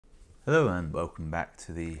Hello and welcome back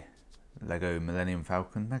to the LEGO Millennium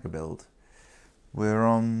Falcon mega build. We're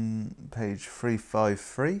on page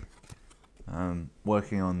 353,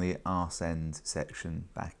 working on the arse end section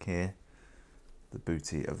back here, the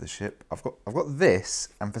booty of the ship. I've got this,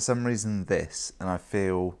 and for some reason this, and I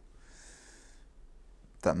feel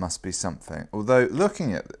that must be something. Although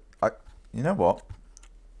looking at it, you know what?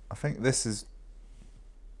 I think this is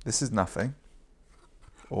nothing.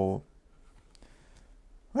 Or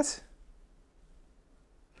what?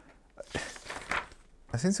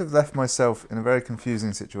 I seem to have left myself in a very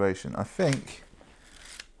confusing situation. I think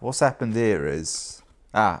what's happened here is...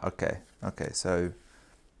 okay, so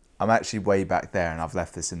I'm actually way back there and I've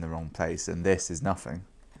left this in the wrong place and this is nothing.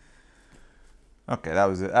 Okay, that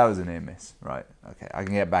was a near miss. Right, okay, I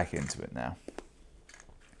can get back into it now.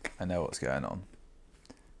 I know what's going on.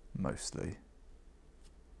 Mostly.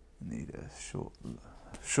 I need a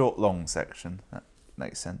short, long section. That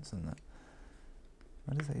makes sense, doesn't it?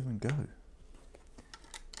 Where does that even go?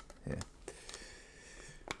 Here.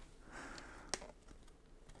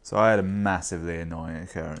 So I had a massively annoying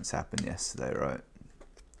occurrence happen yesterday, right?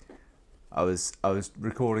 I was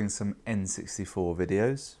recording some N64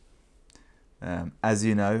 videos. As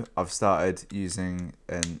you know, I've started using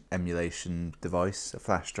an emulation device, a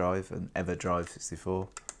flash drive, an EverDrive 64,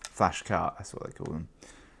 flash cart, that's what they call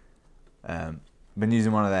them. Been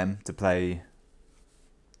using one of them to play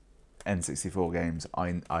N64 games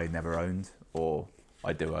I never owned, or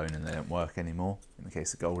I do own and they don't work anymore, in the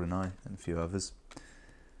case of GoldenEye and a few others.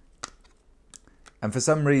 And for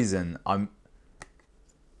some reason, I'm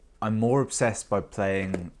more obsessed by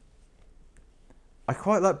playing... I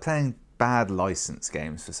quite like playing bad license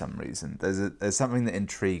games for some reason. There's something that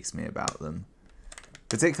intrigues me about them,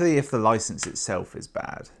 particularly if the license itself is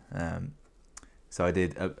bad. So I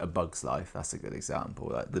did a Bug's Life. That's a good example.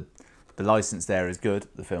 Like the license there is good.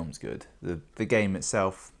 The film's good. The game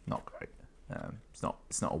itself, not great.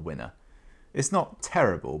 It's not a winner. It's not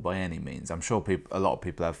terrible by any means. I'm sure a lot of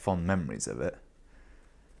people have fond memories of it.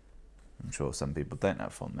 I'm sure some people don't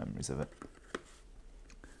have fond memories of it.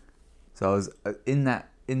 So I was in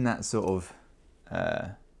that sort of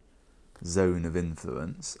zone of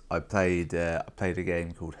influence. I played a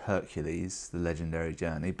game called Hercules: The Legendary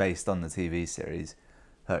Journey, based on the TV series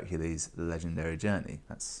Hercules: The Legendary Journey.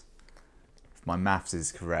 That's, if my maths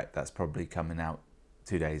is correct, that's probably coming out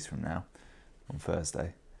 2 days from now, on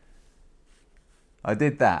Thursday. I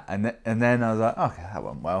did that, and then I was like, okay, that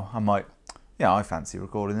went well. I fancy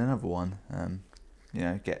recording another one. You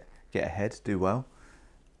know, get ahead, do well.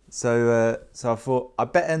 So I thought I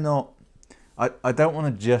better not. I don't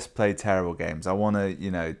want to just play terrible games. I want to,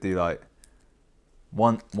 you know, do like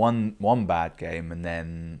one bad game and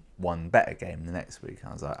then one better game the next week.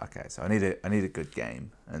 I was like, okay, so I need a good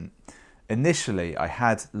game. And initially, I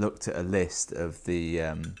had looked at a list of the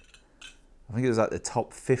I think it was like the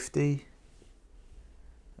top 50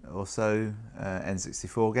 or so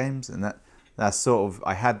N64 games, and that's sort of,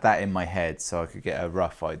 I had that in my head so I could get a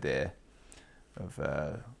rough idea of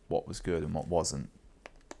what was good and what wasn't.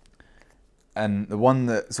 And the one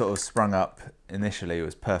that sort of sprung up initially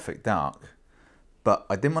was Perfect Dark, but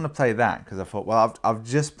I didn't want to play that because I thought, well, I've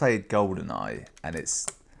just played GoldenEye and it's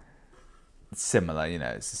similar, you know,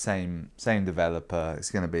 it's the same developer.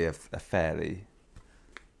 It's going to be a fairly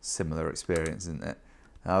similar experience, isn't it?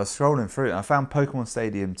 And I was scrolling through and I found Pokemon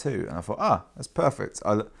Stadium 2 and I thought, that's perfect.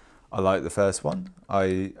 I like the first one.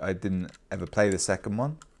 I didn't ever play the second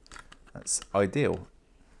one. That's ideal.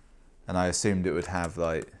 And I assumed it would have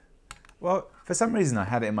like... Well, for some reason I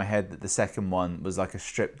had it in my head that the second one was like a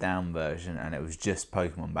stripped down version and it was just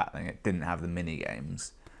Pokemon battling. It didn't have the mini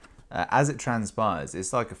games. As it transpires,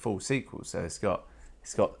 it's like a full sequel. So it's got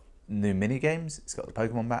new mini games. It's got the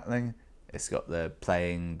Pokemon battling. It's got the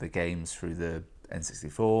playing the games through the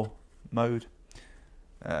N64 mode.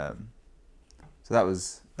 So that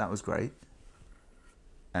was great.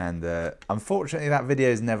 And unfortunately, that video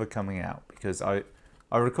is never coming out because I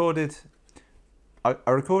recorded I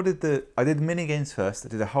did the mini games first. I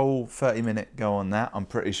did a whole 30-minute go on that. I'm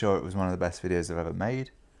pretty sure it was one of the best videos I've ever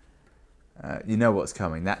made. You know what's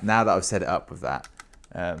coming now that I've set it up with that.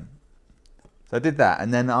 So I did that,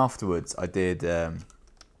 and then afterwards I did.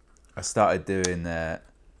 I started doing. I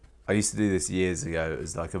used to do this years ago. It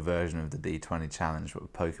was like a version of the D20 challenge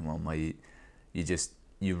with Pokemon, where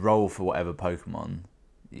you roll for whatever Pokemon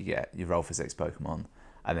you get. You roll for 6 Pokemon.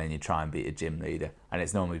 And then you try and beat a gym leader. And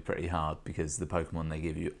it's normally pretty hard because the Pokemon they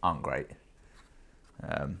give you aren't great.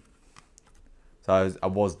 So I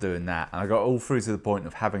was doing that. And I got all through to the point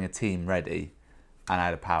of having a team ready. And I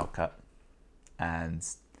had a power cut. And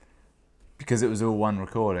because it was all one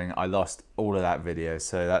recording, I lost all of that video.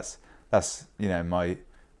 So that's, you know, my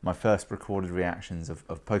first recorded reactions of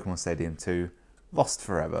Pokemon Stadium 2 lost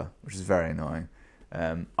forever, which is very annoying.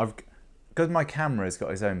 Because my camera's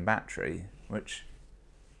got its own battery, which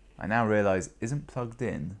I now realise isn't plugged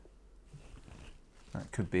in.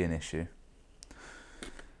 That could be an issue.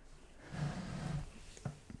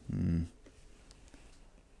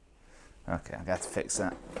 Okay, I'm going to have to fix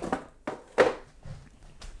that. I'm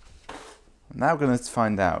now going to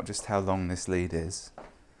find out just how long this lead is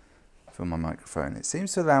for my microphone. It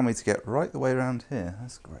seems to allow me to get right the way around here.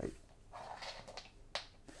 That's great.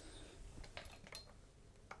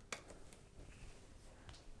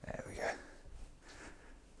 There we go.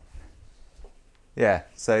 Yeah,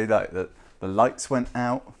 so like the lights went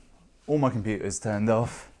out, all my computers turned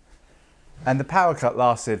off, and the power cut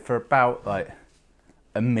lasted for about like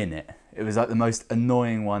a minute. It was like the most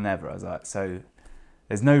annoying one ever. I was like, so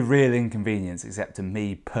there's no real inconvenience except to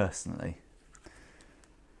me personally.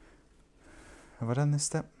 Have I done this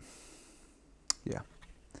step? Yeah.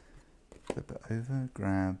 Flip it over,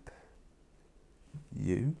 grab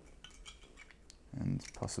you, and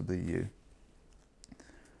possibly you.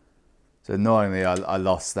 So annoyingly, I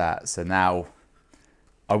lost that. So now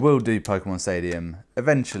I will do Pokemon Stadium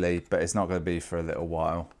eventually, but it's not going to be for a little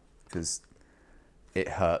while because it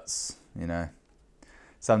hurts, you know.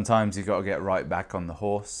 Sometimes you've got to get right back on the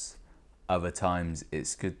horse. Other times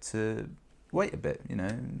it's good to wait a bit, you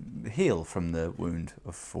know, heal from the wound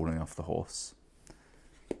of falling off the horse.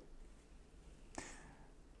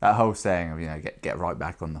 That whole saying of, you know, get right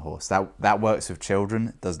back on the horse, that works with children.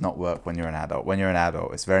 It does not work when you're an adult. When you're an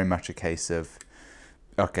adult, it's very much a case of,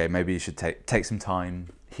 okay, maybe you should take some time,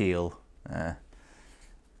 heal,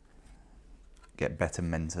 get better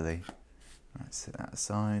mentally. Right, set that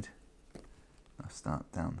aside. I'll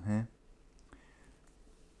start down here.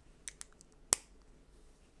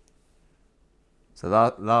 So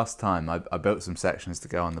last time I built some sections to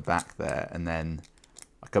go on the back there, and then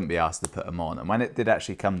I couldn't be asked to put them on. And when it did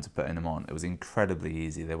actually come to putting them on, it was incredibly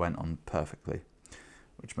easy. They went on perfectly,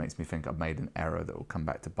 which makes me think I've made an error that will come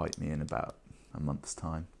back to bite me in about a month's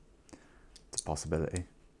time. It's a possibility.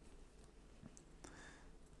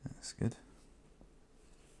 That's good.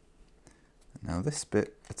 Now this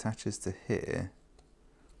bit attaches to here,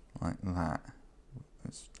 like that.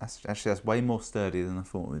 That's way more sturdy than I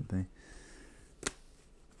thought it would be.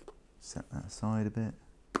 Set that aside a bit.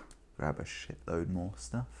 Grab a shitload more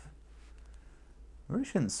stuff. I really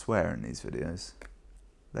shouldn't swear in these videos.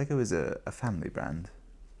 Lego is a family brand.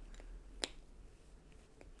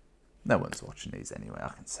 No one's watching these anyway. I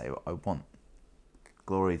can say what I want.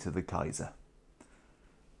 Glory to the Kaiser.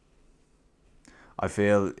 I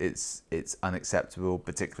feel it's unacceptable,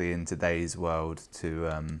 particularly in today's world,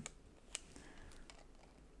 to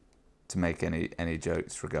make any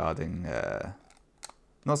jokes regarding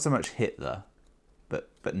not so much Hitler,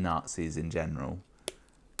 but Nazis in general.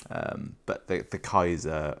 But the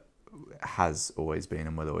Kaiser has always been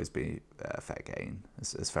and will always be fair game,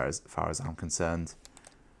 as far as I'm concerned.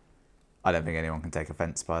 I don't think anyone can take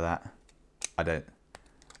offence by that.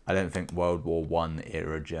 I don't think World War I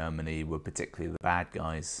era Germany were particularly the bad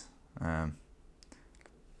guys.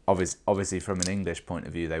 Obviously, from an English point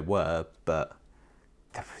of view, they were, but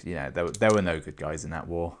you know, there were no good guys in that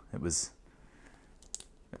war. It was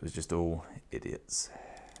just all idiots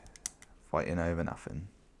fighting over nothing.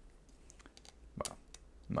 Well,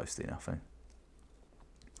 mostly nothing.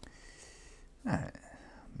 Alright,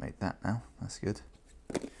 made that now. That's good.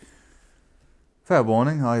 Fair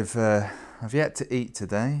warning, I've yet to eat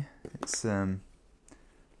today. It's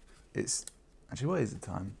actually, what is the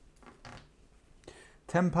time?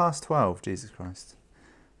 12:10. Jesus Christ!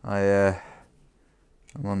 I'm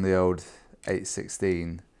on the old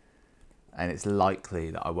 8:16, and it's likely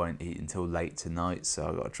that I won't eat until late tonight. So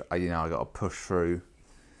I got to try, I got to push through,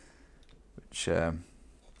 which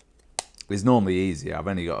is normally easier. I've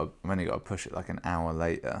only got to push it like an hour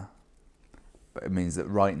later. But it means that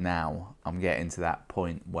right now I'm getting to that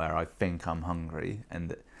point where I think I'm hungry.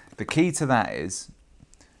 And the key to that is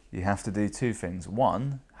you have to do two things.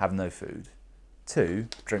 One, have no food. Two,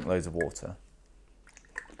 drink loads of water.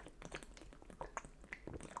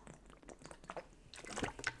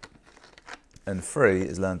 And three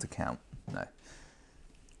is learn to count. No.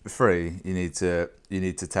 Three, you need to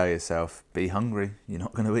tell yourself, be hungry, you're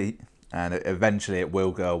not going to eat. And eventually it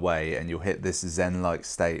will go away and you'll hit this zen-like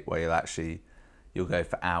state where you'll go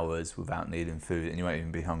for hours without needing food and you won't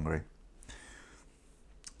even be hungry.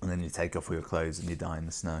 And then you take off all your clothes and you die in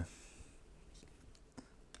the snow.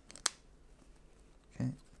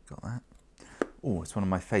 Okay, got that. Oh, it's one of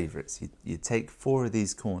my favourites. You take 4 of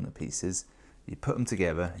these corner pieces, You put them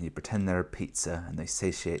together and you pretend they're a pizza and they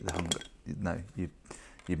satiate the hunger. No, you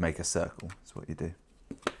make a circle. That's what you do.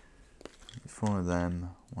 4 of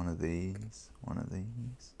them, one of these,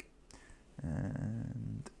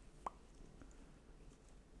 and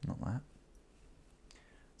not that.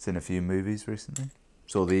 Seen a few movies recently.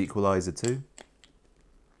 Saw The Equalizer 2.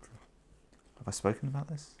 Have I spoken about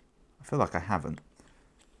this? I feel like I haven't.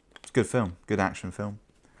 It's a good film, good action film.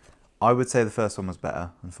 I would say the first one was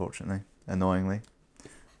better, unfortunately, annoyingly.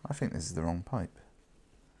 I think this is the wrong pipe.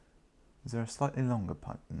 Is there a slightly longer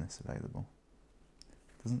pipe than this available?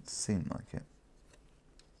 Doesn't seem like it.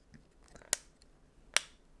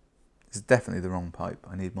 This is definitely the wrong pipe.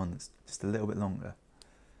 I need one that's just a little bit longer.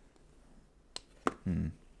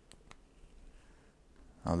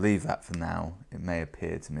 I'll leave that for now. It may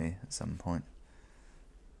appear to me at some point.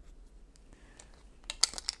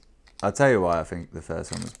 I'll tell you why I think the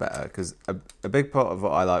first one was better, because a big part of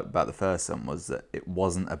what I liked about the first one was that it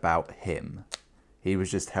wasn't about him. He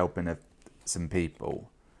was just helping some people,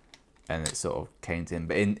 and it sort of came to him.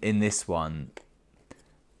 But in this one,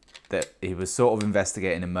 that he was sort of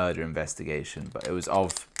investigating a murder investigation, but it was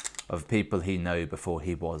of people he knew before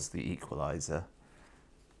he was the Equalizer.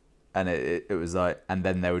 And it was like, and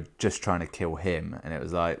then they were just trying to kill him, and it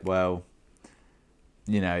was like, well,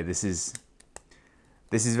 you know, this is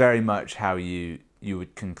very much how you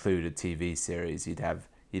would conclude a TV series. You'd have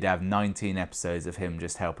 19 episodes of him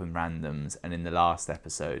just helping randoms, and in the last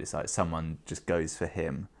episode, it's like someone just goes for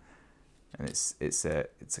him, and it's a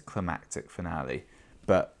climactic finale.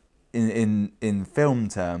 But in film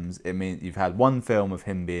terms, it means you've had one film of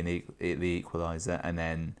him being the Equalizer, and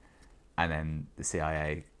then the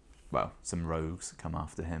CIA, well, some rogues come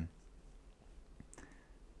after him.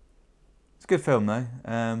 It's a good film though.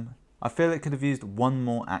 I feel it could have used one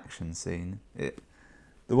more action scene.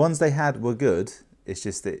 The ones they had were good. It's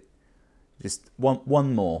just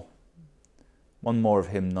one more of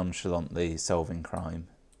him nonchalantly solving crime.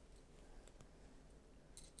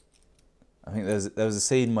 I think there was a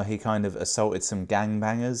scene where he kind of assaulted some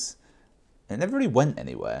gangbangers. It never really went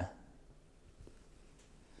anywhere.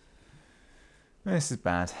 This is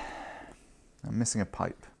bad. I'm missing a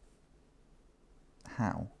pipe.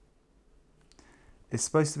 How? It's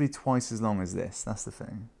supposed to be twice as long as this, that's the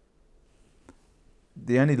thing.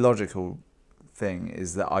 The only logical thing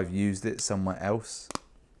is that I've used it somewhere else,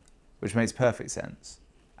 which makes perfect sense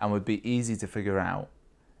and would be easy to figure out,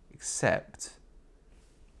 except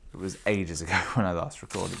it was ages ago when I last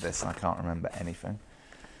recorded this and I can't remember anything.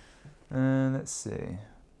 Let's see.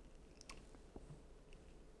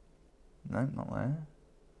 No, not there.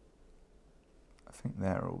 I think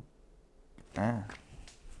they're all...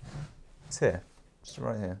 It's here. Just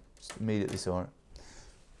right here. Just immediately saw it.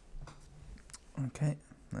 Okay,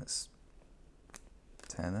 let's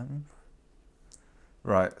tear that off.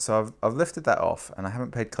 Right, so I've lifted that off and I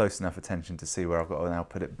haven't paid close enough attention to see where I've got to now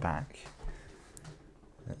put it back.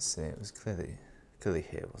 Let's see, it was clearly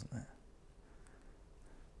here, wasn't it?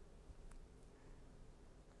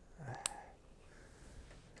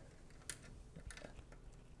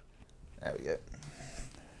 There we go.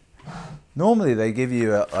 Normally they give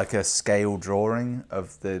you like a scale drawing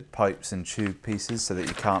of the pipes and tube pieces so that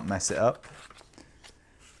you can't mess it up.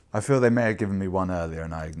 I feel they may have given me one earlier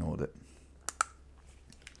and I ignored it.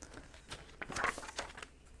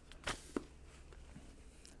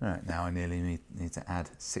 Right, now I nearly need to add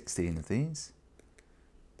 16 of these.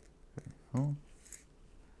 34.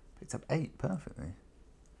 Picked up 8 perfectly.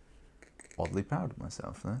 Oddly proud of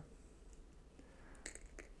myself there.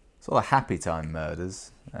 It's all the Happy Time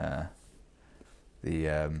murders.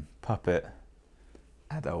 The puppet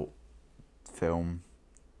adult film.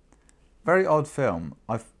 Very odd film.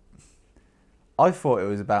 I thought it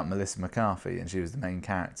was about Melissa McCarthy and she was the main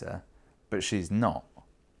character, but she's not.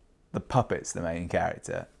 The puppet's the main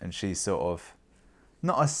character, and she's sort of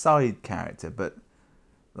not a side character, but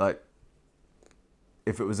like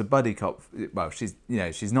if it was a buddy cop, well, she's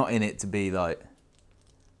not in it to be like,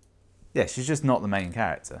 yeah, she's just not the main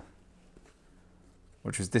character,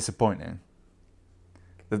 which was disappointing.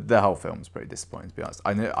 The whole film's pretty disappointing, to be honest.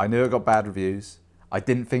 I knew it got bad reviews. I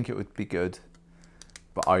didn't think it would be good,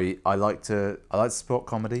 but I like to support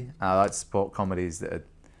comedy, and I like to support comedies that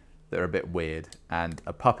are a bit weird, and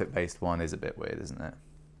a puppet-based one is a bit weird, isn't it?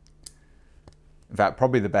 In fact,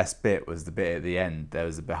 probably the best bit was the bit at the end. There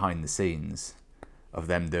was a behind the scenes of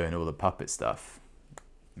them doing all the puppet stuff.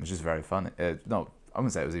 It was just very funny. No, I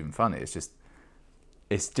wouldn't say it was even funny. It's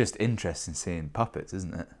just interesting seeing puppets,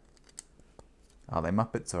 isn't it? Are they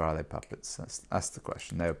Muppets or are they puppets? That's the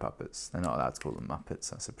question. They're puppets. They're not allowed to call them Muppets.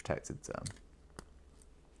 That's a protected term.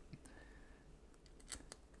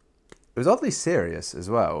 was oddly serious as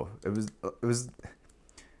well. It was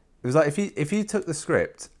like if you took the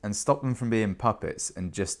script and stopped them from being puppets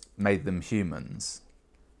and just made them humans,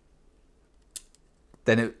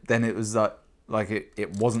 then it was like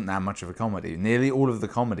it wasn't that much of a comedy. Nearly all of the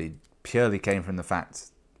comedy purely came from the fact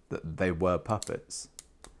that they were puppets,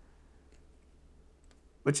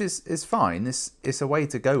 which is fine. It's a way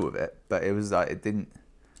to go with it, but it was like it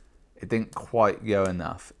didn't quite go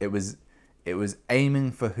enough. It was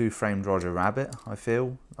aiming for Who Framed Roger Rabbit. I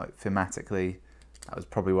feel like thematically, that was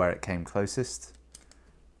probably where it came closest,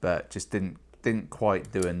 but just didn't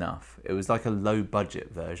quite do enough. It was like a low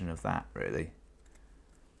budget version of that, really,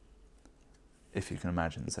 if you can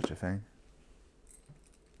imagine such a thing.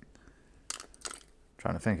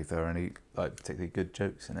 Trying to think if there were any like particularly good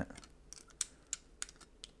jokes in it.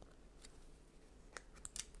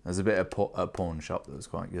 There's a bit of a porn shop that was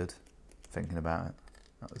quite good. Thinking about it,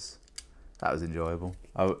 that was enjoyable.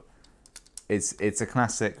 It's a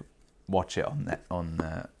classic. Watch it on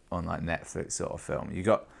like Netflix sort of film. You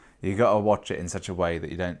got to watch it in such a way that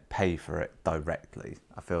you don't pay for it directly.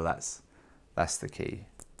 I feel that's the key.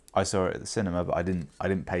 I saw it at the cinema, but I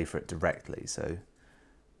didn't pay for it directly, so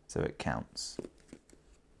it counts.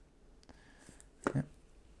 Yep.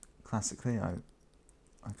 Classically, I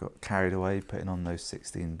got carried away putting on those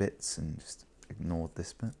 16 bits and just ignored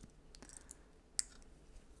this bit.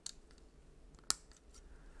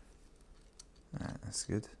 That's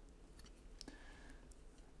good.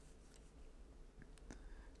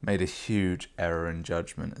 Made a huge error in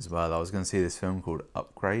judgment as well. I was going to see this film called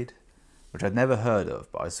Upgrade, which I'd never heard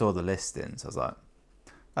of, but I saw the listing, so I was like,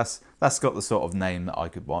 that's got the sort of name that I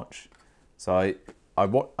could watch. So I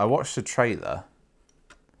watched the trailer,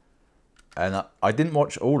 and I didn't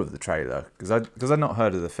watch all of the trailer because I'd not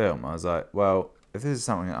heard of the film. I was like, well, if this is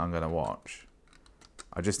something that I'm going to watch,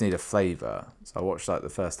 I just need a flavour. So I watched like the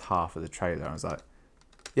first half of the trailer, and I was like,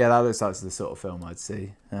 yeah, that looks like the sort of film I'd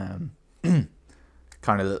see.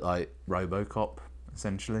 Kind of looked like RoboCop,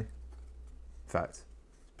 essentially. In fact,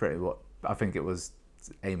 pretty what I think it was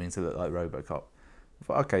aiming to look like RoboCop. I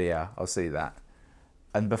thought, okay, yeah, I'll see that.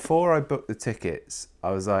 And before I booked the tickets, I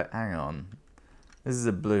was like, hang on, this is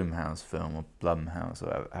a Blumhouse film, or Blumhouse,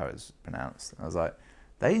 or how it's pronounced. And I was like,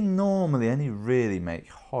 they normally only really make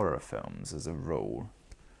horror films as a rule.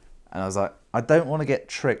 And I was like, I don't want to get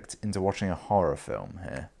tricked into watching a horror film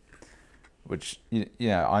here. Which, you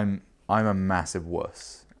know, I'm a massive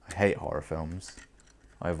wuss. I hate horror films.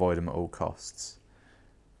 I avoid them at all costs.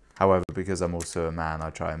 However, because I'm also a man, I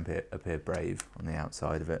try and appear brave on the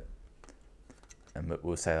outside of it. And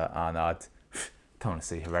we'll say that, no, I don't want to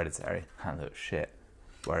see Hereditary. That looks shit.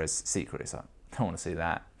 Whereas Secret is like, I don't want to see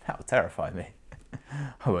that. That will terrify me.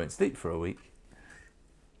 I won't sleep for a week.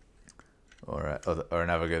 Or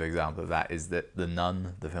another good example of that is The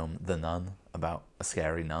Nun, the film The Nun, about a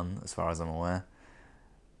scary nun, as far as I'm aware.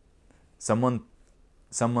 Someone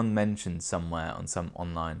mentioned somewhere on some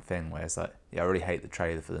online thing where it's like, yeah, I really hate the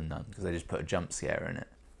trailer for The Nun because they just put a jump scare in it.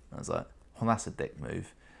 And I was like, well, that's a dick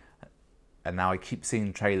move. And now I keep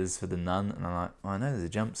seeing trailers for The Nun, and I'm like, well, I know there's a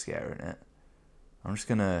jump scare in it. I'm just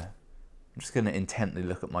gonna intently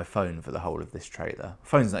look at my phone for the whole of this trailer. My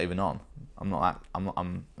phone's not even on.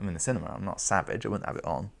 I'm in the cinema. I'm not savage. I wouldn't have it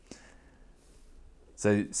on.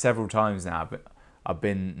 So several times now, I've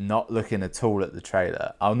been not looking at all at the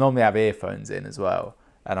trailer. I'll normally have earphones in as well,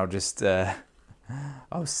 and I'll just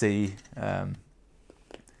I'll see it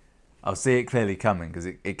clearly coming because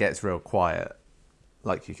it gets real quiet,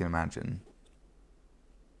 like you can imagine.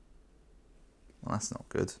 Well, that's not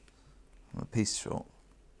good. I'm a piece short.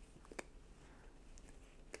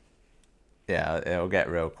 Yeah, it'll get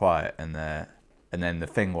real quiet, and then the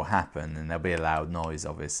thing will happen, and there'll be a loud noise,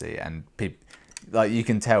 obviously, and people, like, you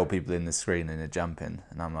can tell people in the screen and they're jumping,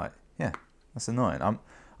 and I'm like, yeah, that's annoying.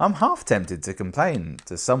 I'm half tempted to complain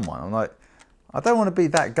to someone. I'm like, I don't want to be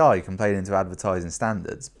that guy complaining to advertising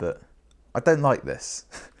standards, but I don't like this.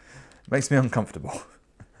 It makes me uncomfortable.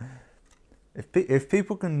 If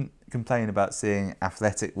people can complain about seeing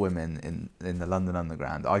athletic women in the London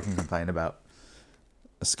Underground, I can complain about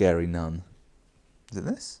a scary nun. Is it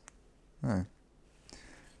this? No.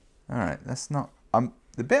 All right, that's not.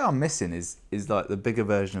 The bit I'm missing is like the bigger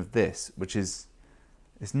version of this, which is,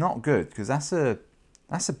 it's not good because that's a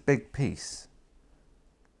big piece.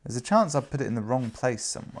 There's a chance I put it in the wrong place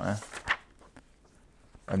somewhere,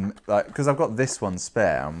 and like because I've got this one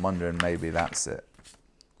spare, I'm wondering maybe that's it.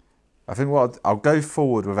 I think I'll go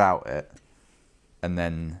forward without it, and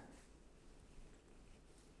then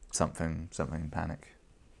something panic.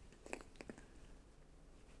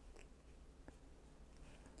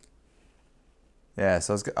 Yeah,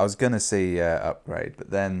 so I was gonna see Upgrade, but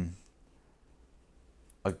then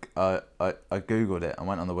I googled it and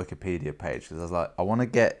went on the Wikipedia page because I was like, I want to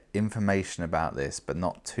get information about this, but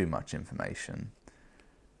not too much information.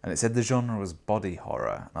 And it said the genre was body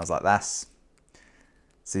horror, and I was like, that's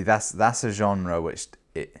a genre which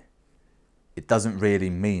it doesn't really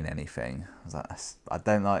mean anything. I was like, I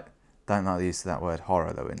don't like the use of that word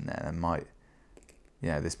horror though in there. And might,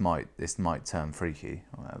 this might turn freaky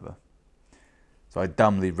or whatever. So I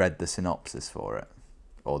dumbly read the synopsis for it,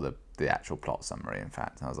 or the actual plot summary, in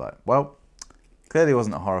fact. And I was like, well, clearly it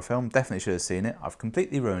wasn't a horror film. Definitely should have seen it. I've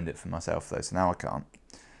completely ruined it for myself though, so now I can't.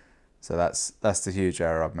 So that's the huge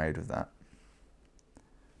error I've made with that.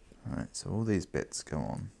 All right, so all these bits go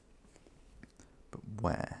on, but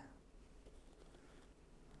where?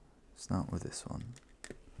 Start with this one.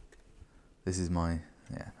 This is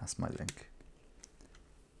that's my link.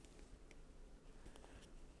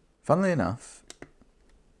 Funnily enough,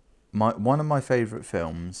 one of my favourite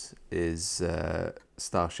films is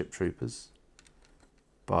Starship Troopers.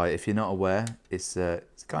 If you're not aware, it's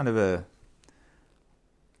kind of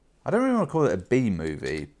I don't really want to call it a B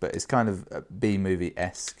movie, but it's kind of a B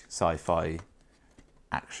movie-esque sci-fi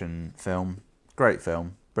action film. Great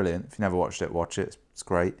film, brilliant. If you never watched it, watch it. It's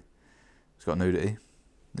great. It's got nudity.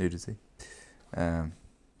 Right,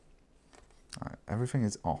 everything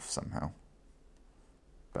is off somehow.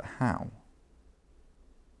 But how?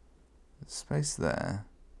 There's space there.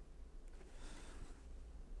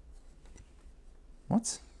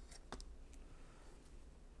 What?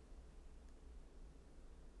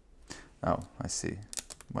 Oh, I see.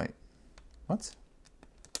 Wait. What?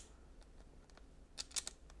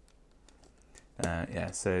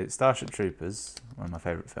 Yeah, so Starship Troopers, one of my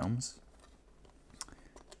favourite films.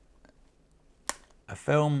 A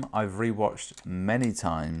film I've rewatched many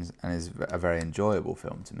times and is a very enjoyable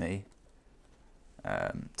film to me.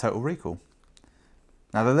 Total Recall.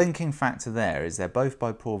 Now the linking factor there is they're both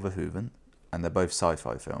by Paul Verhoeven and they're both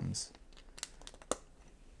sci-fi films.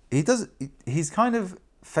 He's kind of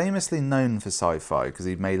famously known for sci-fi because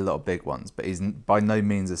he made a lot of big ones, but he's by no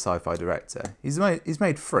means a sci-fi director. He's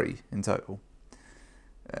made 3 in total.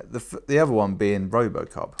 The other one being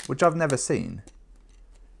RoboCop, which I've never seen.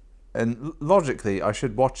 And logically, I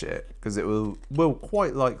should watch it because it will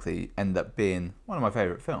quite likely end up being one of my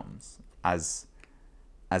favourite films, as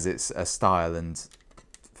it's a style and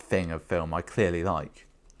thing of film I clearly like.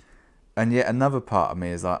 And yet another part of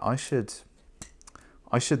me is like, I should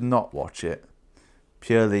not watch it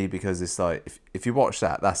purely because it's like if you watch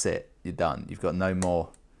that, that's it, you're done. You've got no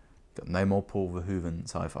more Paul Verhoeven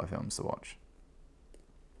sci-fi films to watch.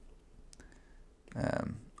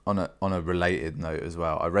 On a related note as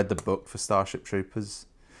well, I read the book for Starship Troopers.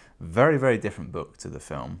 Very, very different book to the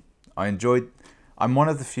film. I'm one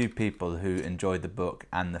of the few people who enjoyed the book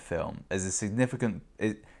and the film. There's a significant.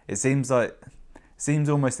 It seems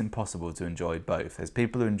almost impossible to enjoy both. There's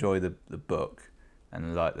people who enjoy the book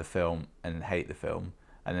and like the film and hate the film,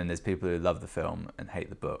 and then there's people who love the film and hate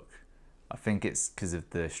the book. I think it's because of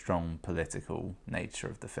the strong political nature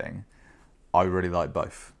of the thing. I really like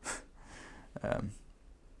both.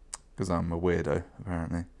 Because I'm a weirdo,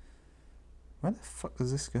 apparently. Where the fuck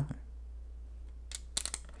does this go?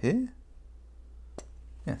 Here?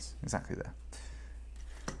 Yes, exactly there.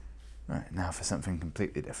 Right, now for something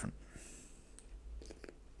completely different.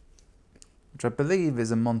 Which I believe is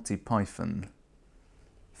a Monty Python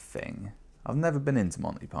thing. I've never been into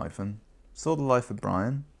Monty Python. Saw The Life of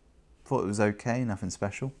Brian. Thought it was okay, nothing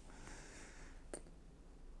special.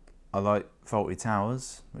 I like Fawlty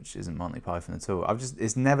Towers, which isn't Monty Python at all.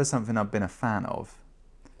 It's never something I've been a fan of.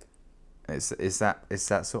 It's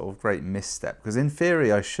that sort of great misstep. Because in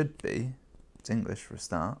theory I should be. It's English for a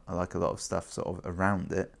start. I like a lot of stuff sort of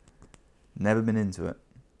around it. Never been into it.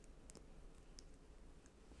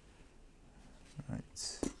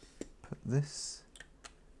 Right. Put this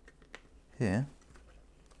here.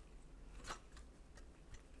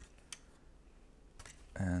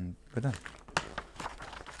 And we're done.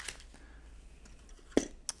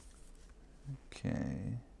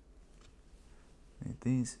 Okay, need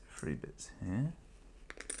these 3 bits here,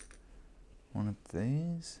 one of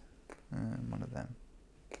these, and one of them.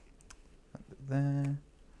 That bit there,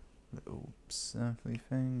 little circly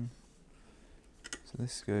thing. So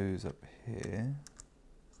this goes up here,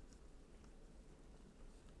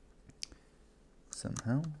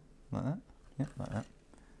 somehow, like that, yeah, like that.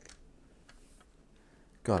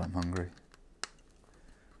 God, I'm hungry.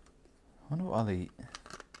 I wonder what I'll eat.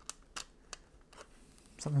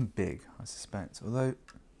 Something big, I suspect. Although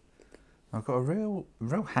I've got a real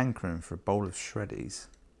hankering for a bowl of shreddies.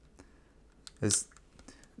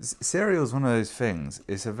 Cereal's one of those things.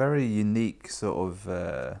 It's a very unique sort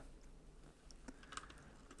of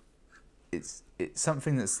it's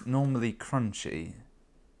something that's normally crunchy,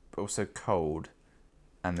 but also cold,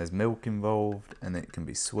 and there's milk involved, and it can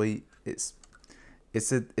be sweet. It's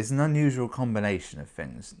an unusual combination of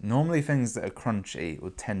things. Normally, things that are crunchy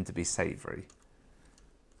will tend to be savoury.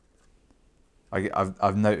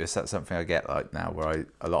 I've noticed that's something I get like now, where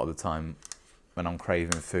a lot of the time when I'm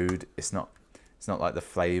craving food, it's not like the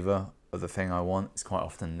flavour of the thing I want. It's quite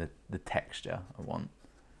often the texture I want.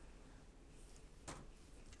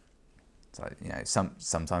 So, you know,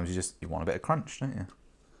 sometimes you want a bit of crunch, don't you?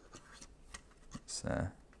 So,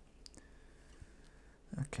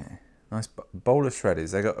 okay, nice bowl of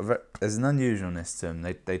shredders. There's an unusualness to them.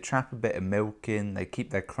 They trap a bit of milk in. They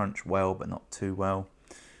keep their crunch well, but not too well.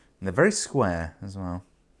 And they're very square as well.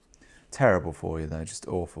 Terrible for you though, just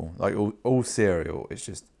awful. Like all cereal is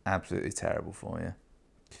just absolutely terrible for you.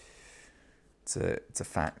 It's a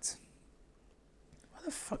fact. Where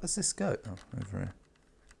the fuck does this go? Oh, over here.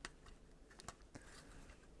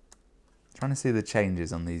 Trying to see the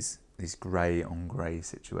changes on these grey on grey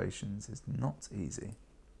situations is not easy.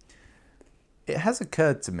 It has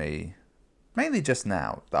occurred to me, mainly just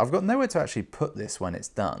now, that I've got nowhere to actually put this when it's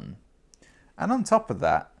done. And on top of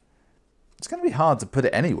that, it's going to be hard to put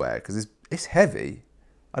it anywhere because it's heavy.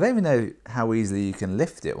 I don't even know how easily you can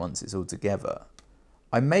lift it once it's all together.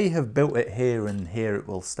 I may have built it here and here it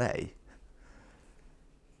will stay.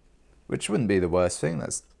 Which wouldn't be the worst thing.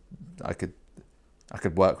 I could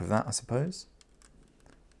work with that, I suppose.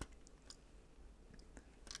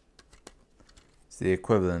 It's the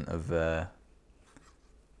equivalent of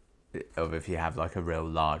if you have like a real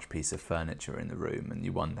large piece of furniture in the room and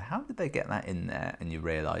you wonder, how did they get that in there? And you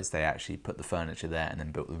realise they actually put the furniture there and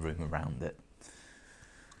then built the room around it.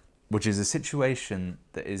 Which is a situation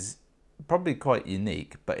that is probably quite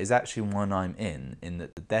unique, but is actually one I'm in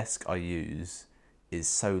that the desk I use is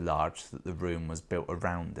so large that the room was built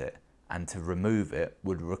around it. And to remove it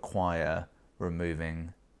would require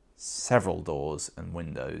removing several doors and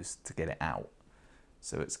windows to get it out.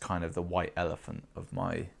 So it's kind of the white elephant of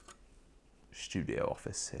my studio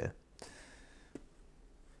office here.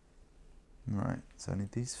 Right, so I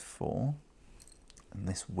need these 4 and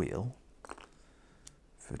this wheel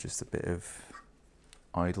for just a bit of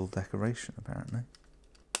idle decoration, apparently.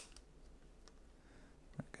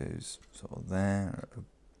 That goes sort of there at a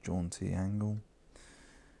jaunty angle.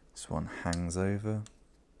 This one hangs over.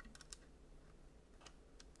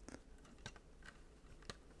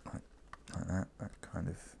 Like that kind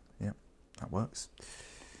of, yep, that works.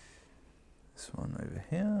 This one over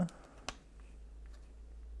here.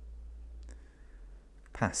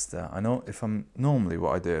 Pasta. I know normally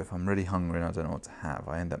what I do if I'm really hungry and I don't know what to have,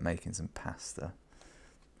 I end up making some pasta.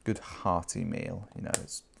 Good hearty meal, you know,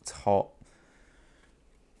 it's hot.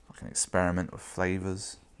 I can experiment with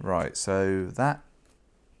flavours. Right, so that,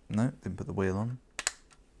 no, didn't put the wheel on.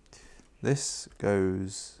 This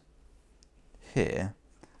goes here,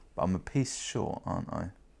 but I'm a piece short, aren't I?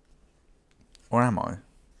 Or am I?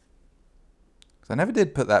 Because I never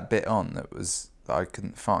did put that bit on that I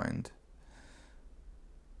couldn't find.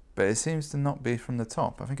 But it seems to not be from the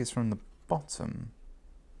top. I think it's from the bottom.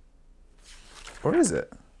 Or is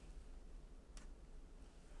it?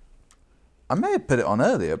 I may have put it on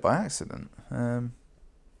earlier by accident. Where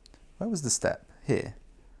was the step? Here.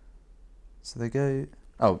 So they go...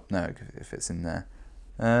 Oh, no, if it's in there.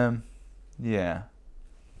 Yeah.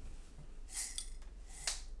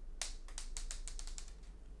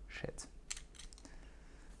 Shit.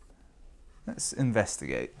 Let's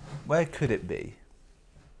investigate. Where could it be?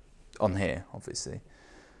 On here, obviously.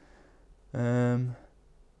 Okay,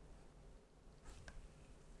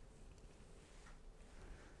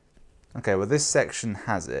 well this section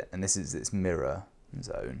has it, and this is its mirror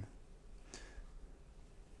zone.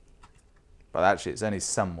 But actually it's only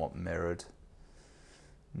somewhat mirrored.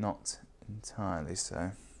 Not entirely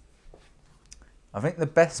so. I think the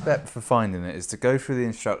best bet for finding it is to go through the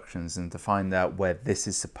instructions and to find out where this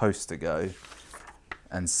is supposed to go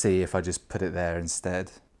and see if I just put it there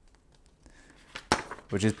instead.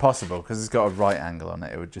 Which is possible, because it's got a right angle on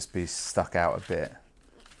it. It would just be stuck out a bit.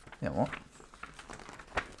 You know what?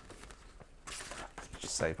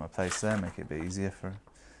 Just save my place there, make it a bit easier for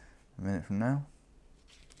a minute from now.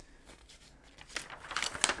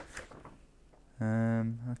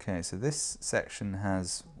 Okay, so this section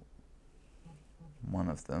has one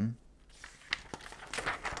of them.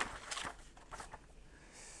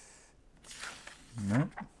 Nope.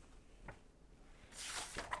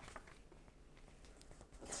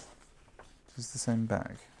 Just the same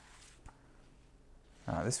bag.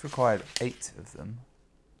 Ah, this required 8 of them.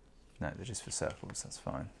 No, they're just for circles, that's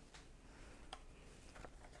fine.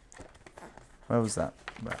 Where was that?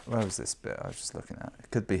 Where was this bit I was just looking at? It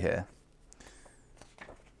could be here.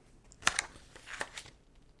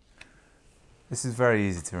 This is very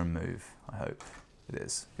easy to remove, I hope. It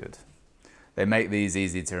is. Good. They make these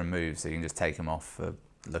easy to remove so you can just take them off for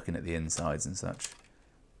looking at the insides and such.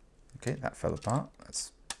 Okay, that fell apart.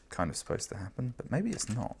 That's kind of supposed to happen, but maybe it's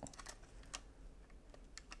not.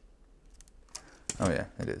 Oh yeah,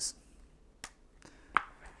 it is.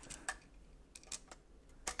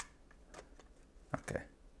 Okay.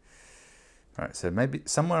 Right, so maybe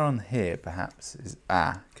somewhere on here perhaps is,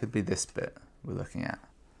 could be this bit we're looking at.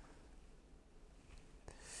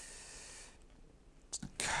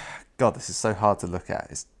 God, this is so hard to look at.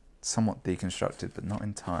 It's somewhat deconstructed, but not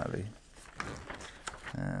entirely.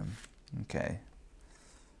 Okay.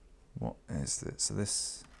 What is this? So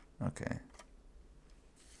this, okay.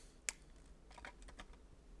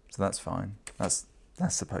 So that's fine. That's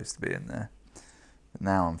supposed to be in there. But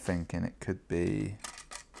now I'm thinking it could be,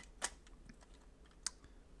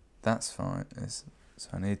 that's fine. So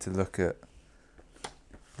I need to look at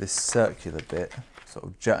this circular bit, sort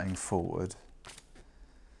of jutting forward.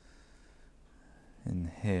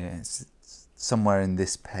 In here, it's somewhere in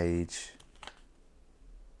this page.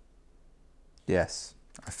 Yes,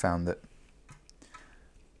 I found that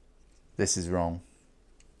this is wrong.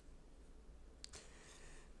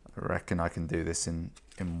 I reckon I can do this in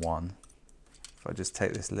one. If I just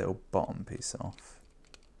take this little bottom piece off.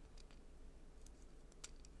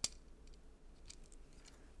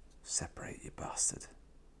 Separate, you bastard.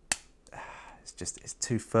 It's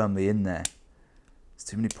too firmly in there. There's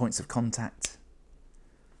too many points of contact.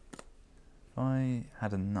 If I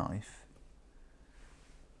had a knife,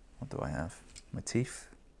 what do I have? My teeth?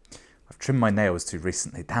 I've trimmed my nails too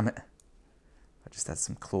recently, damn it. I just had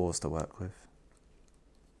some claws to work with.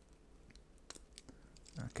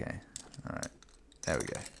 Okay, alright, there we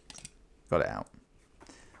go. Got it out.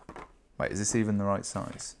 Wait, is this even the right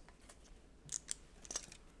size?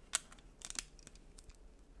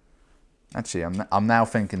 Actually, I'm now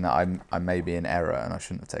thinking that I may be in error and I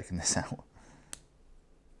shouldn't have taken this out.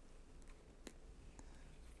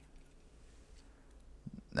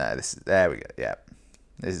 No, there we go, yeah.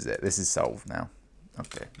 This is it, this is solved now.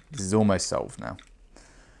 Okay, this is almost solved now.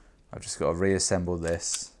 I've just got to reassemble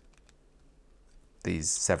these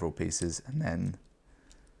several pieces, and then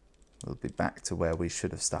we'll be back to where we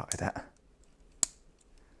should have started at.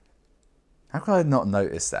 How could I not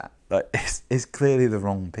notice that? Like, it's clearly the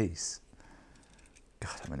wrong piece.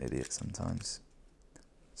 God, I'm an idiot sometimes.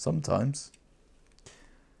 Sometimes.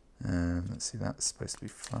 Let's see, that's supposed to be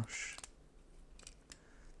flush.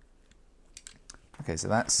 Okay, so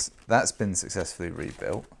that's been successfully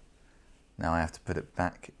rebuilt. Now I have to put it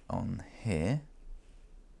back on here.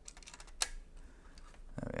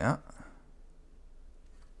 There we are.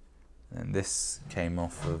 And this came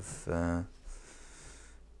off of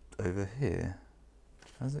over here.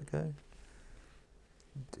 How does it go?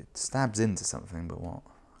 It stabs into something, but what?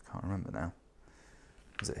 I can't remember now.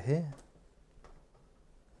 Is it here?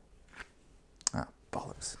 Ah,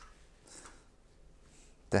 bollocks.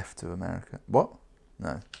 Death to America. What?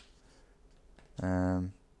 No.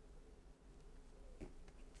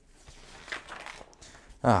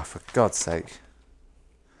 For God's sake.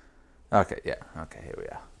 Okay, yeah. Okay, here we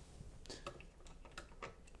are.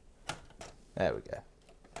 There we go.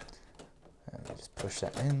 And we just push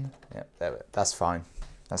that in. Yep, there we go. That's fine.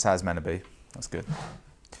 That's how it's meant to be. That's good.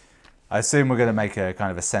 I assume we're going to make a kind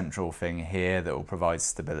of a central thing here that will provide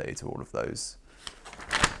stability to all of those.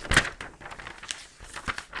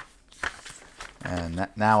 And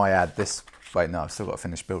now I add this. Wait, no, I've still got to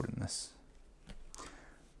finish building this.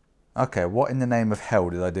 Okay, what in the name of hell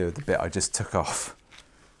did I do with the bit I just took off?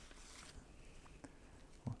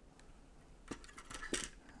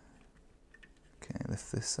 Okay,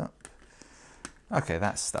 lift this up. Okay,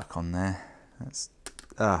 that's stuck on there. That's,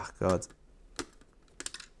 oh God.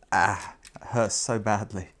 Ah, that hurts so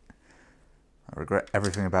badly. I regret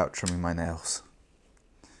everything about trimming my nails.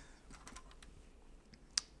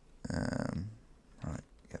 Right,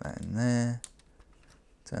 get that in there.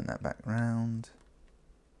 Turn that back round.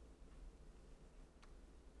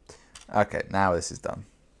 Okay, now this is done.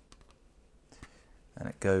 And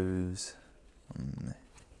it goes on.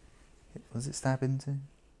 What does it stab into?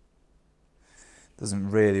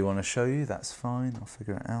 Doesn't really want to show you, that's fine, I'll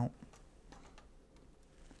figure it out.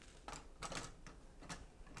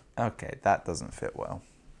 Okay, that doesn't fit well.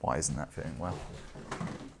 Why isn't that fitting well?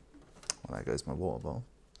 Well, there goes my water bottle.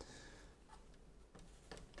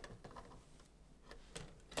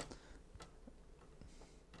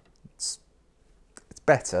 It's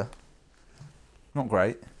better. Not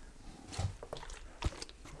great.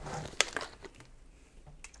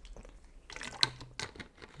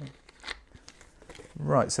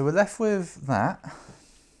 Right, so we're left with that,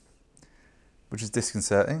 which is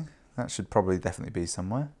disconcerting. That should probably definitely be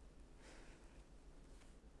somewhere.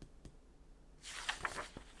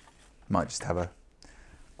 Might just have a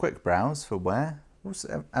quick browse for where.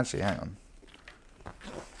 Also, actually, hang on.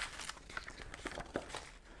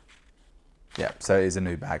 Yeah, so it is a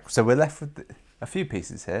new bag. So we're left with a few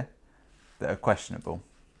pieces here that are questionable.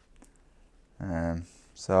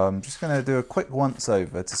 So I'm just going to do a quick once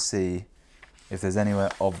over to see if there's anywhere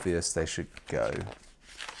obvious they should go.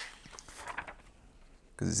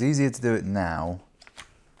 Because it's easier to do it now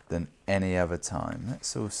than any other time.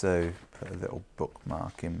 Let's also put a little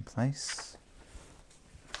bookmark in place.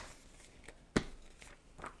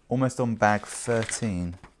 Almost on bag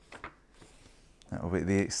 13. That will be,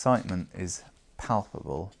 the excitement is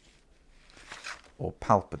palpable. Or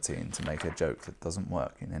Palpatine, to make a joke that doesn't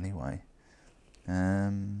work in any way.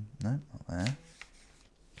 No, not there.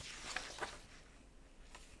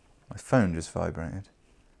 My phone just vibrated.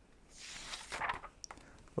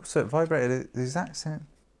 So it vibrated at the exact same.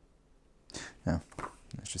 No,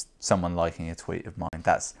 it's just someone liking a tweet of mine.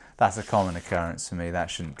 That's a common occurrence for me. That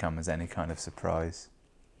shouldn't come as any kind of surprise.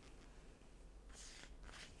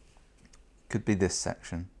 Could be this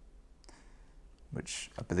section, which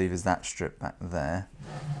I believe is that strip back there.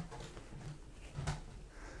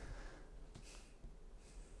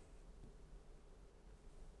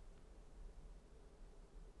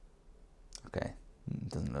 Okay,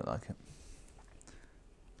 doesn't look like it.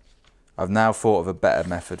 I've now thought of a better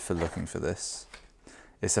method for looking for this.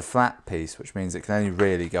 It's a flat piece, which means it can only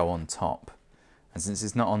really go on top. And since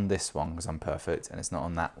it's not on this one, because I'm perfect, and it's not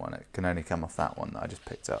on that one, it can only come off that one that I just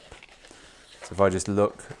picked up. So if I just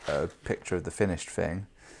look at a picture of the finished thing,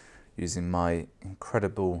 using my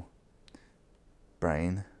incredible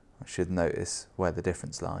brain, I should notice where the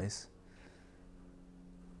difference lies.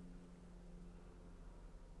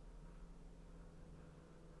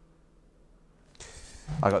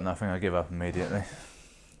 I got nothing, I give up immediately.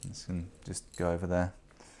 Just go over there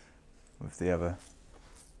with the other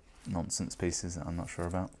nonsense pieces that I'm not sure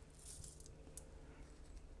about.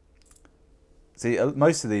 See,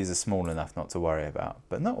 most of these are small enough not to worry about,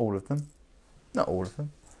 but not all of them. Not all of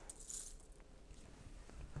them.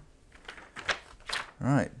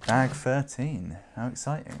 Right, bag 13. How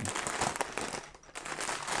exciting.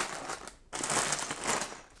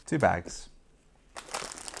 2 bags.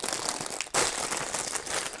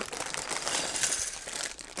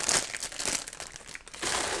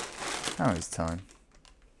 Now it's time.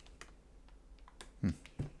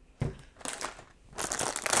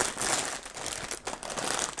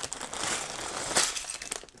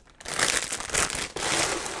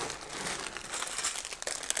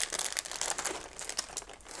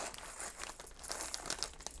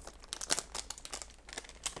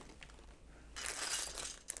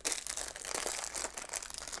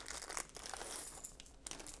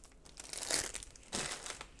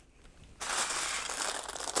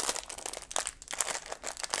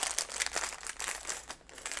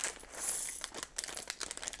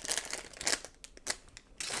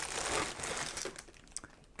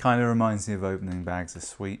 Kind of reminds me of opening bags of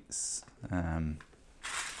sweets. I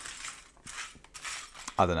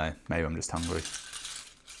don't know, maybe I'm just hungry.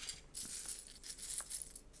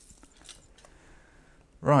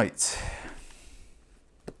 Right.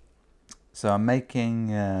 So I'm making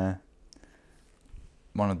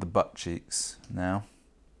one of the butt cheeks now.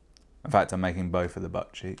 In fact, I'm making both of the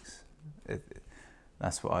butt cheeks.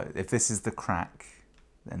 That's what if this is the crack,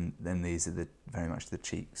 then these are very much the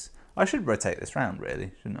cheeks. I should rotate this round,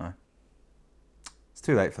 really, shouldn't I? It's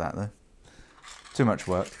too late for that, though. Too much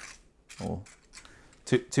work, or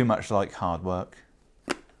too much like hard work,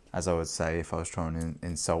 as I would say if I was trying to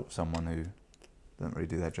insult someone who doesn't really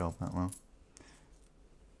do their job that well.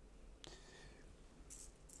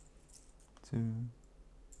 2,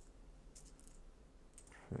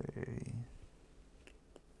 3.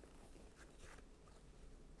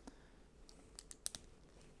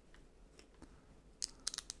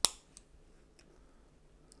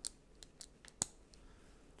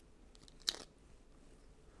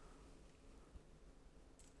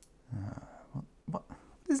 What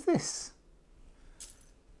is this?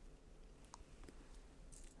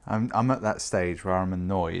 I'm at that stage where I'm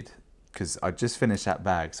annoyed because I just finished that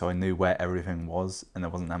bag, so I knew where everything was and there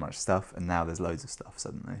wasn't that much stuff, and now there's loads of stuff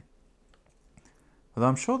suddenly. Although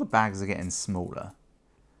I'm sure the bags are getting smaller.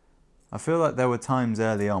 I feel like there were times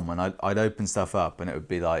early on when I'd open stuff up and it would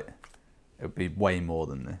be way more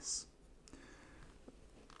than this.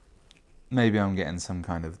 Maybe I'm getting some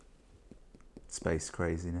kind of space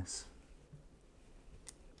craziness.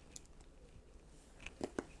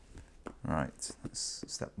 Right, that's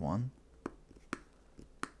step 1.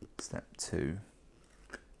 Step 2.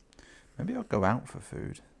 Maybe I'll go out for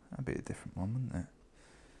food. That'd be a different one, wouldn't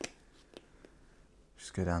it?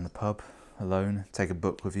 Just go down the pub alone, take a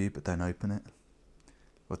book with you, but don't open it.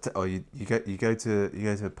 Or you go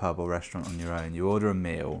to a pub or restaurant on your own. You order a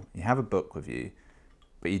meal. You have a book with you,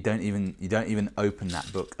 but you don't even open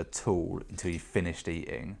that book at all until you've finished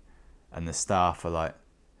eating, and the staff are like,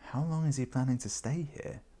 "How long is he planning to stay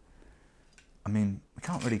here? I mean, we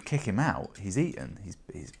can't really kick him out. He's eaten. He's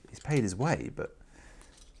paid his way, but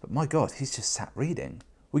my God, he's just sat reading.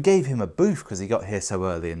 We gave him a booth because he got here so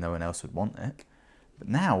early and no one else would want it. But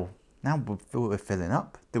now we're filling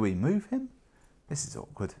up. Do we move him? This is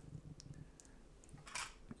awkward."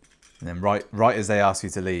 And then right as they ask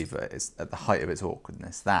you to leave, it's at the height of its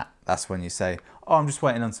awkwardness. That's when you say, "Oh, I'm just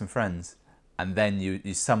waiting on some friends," and then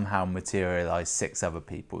you somehow materialise 6 other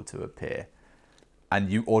people to appear,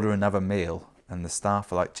 and you order another meal, and the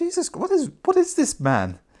staff are like, "Jesus, what is this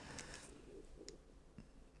man?"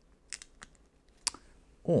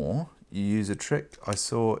 Or you use a trick I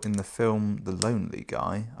saw in the film The Lonely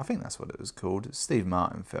Guy. I think that's what it was called. It's a Steve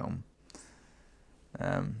Martin film.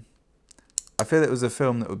 I feel it was a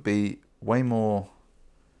film that would be way more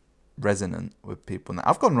resonant with people now.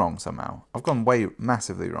 I've gone wrong somehow. I've gone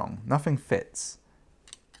massively wrong. Nothing fits.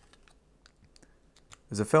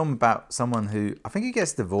 There's a film about someone who, I think he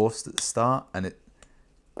gets divorced at the start, and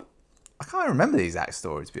I can't remember the exact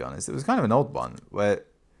story, to be honest. It was kind of an odd one, where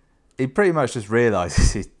he pretty much just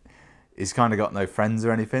realises he's kind of got no friends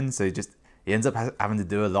or anything, so he ends up having to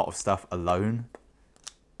do a lot of stuff alone.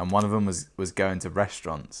 And one of them was going to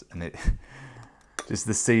restaurants, and just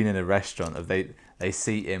the scene in a restaurant of they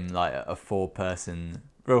seat him like at a 4-person,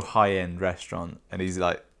 real high-end restaurant, and he's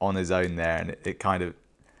like on his own there, and it kind of,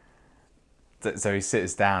 so he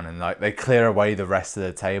sits down and like they clear away the rest of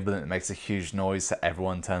the table, and it makes a huge noise, so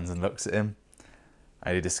everyone turns and looks at him.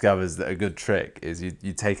 And he discovers that a good trick is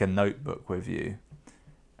you take a notebook with you,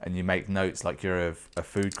 and you make notes like you're a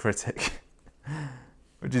food critic.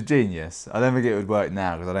 Which is genius. I don't think it would work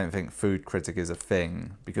now, because I don't think food critic is a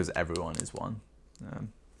thing, because everyone is one.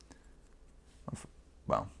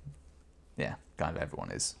 Well, yeah, kind of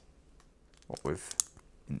everyone is. What with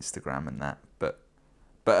Instagram and that, but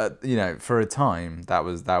you know, for a time that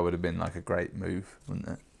would have been like a great move, wouldn't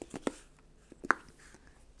it?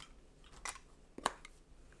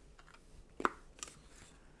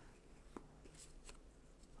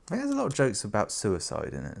 I think there's a lot of jokes about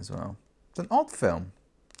suicide in it as well. It's an odd film.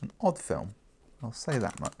 An odd film. I'll say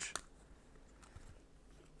that much.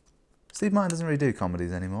 Steve Martin doesn't really do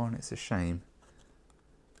comedies anymore, and it's a shame.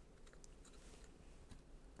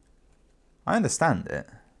 I understand it.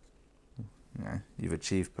 You know, you've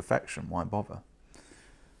achieved perfection. Why bother?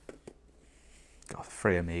 God,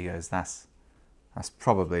 Three Amigos. That's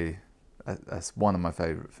probably that's one of my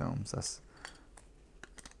favourite films. That's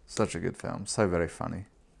such a good film. So very funny.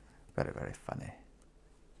 Very, very funny.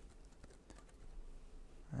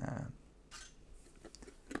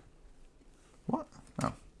 What?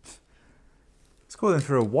 Oh. It's calling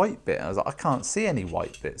for a white bit. I was like, I can't see any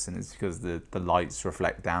white bits, and it's because the lights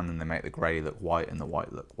reflect down and they make the grey look white and the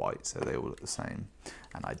white look white, so they all look the same.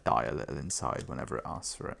 And I die a little inside whenever it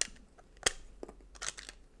asks for it.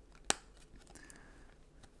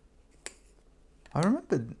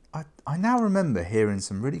 I now remember hearing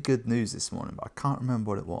some really good news this morning, but I can't remember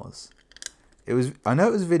what it was. I know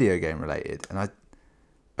it was video game related, and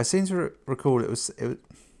I seem to recall it was. Am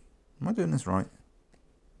I doing this right?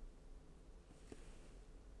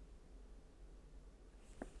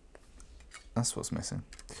 That's what's missing.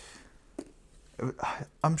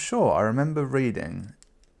 I'm sure I remember reading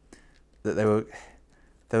that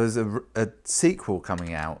there was a sequel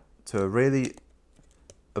coming out to a really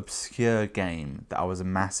obscure game that I was a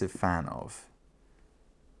massive fan of.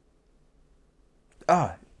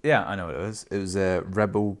 Oh, yeah, I know what it was. It was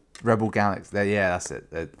Rebel Galaxy. Yeah, that's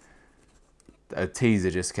it. A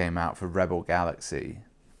teaser just came out for Rebel Galaxy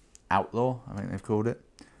Outlaw, I think they've called it.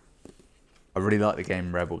 I really like the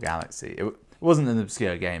game Rebel Galaxy. It wasn't an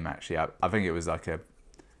obscure game, actually. I think it was like a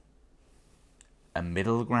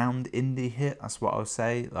middle ground indie hit, that's what I would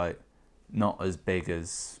say. Like, not as big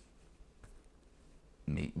as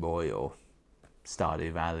Meat Boy or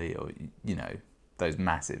Stardew Valley or, you know, those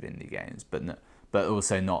massive indie games, but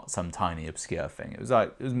also not some tiny obscure thing. It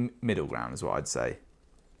was middle ground is what I'd say.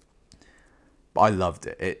 But I loved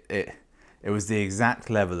it. It was the exact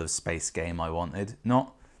level of space game I wanted.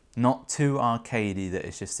 Not too arcadey that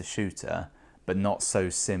it's just a shooter, but not so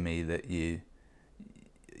simmy that you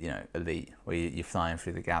know, Elite, where you're flying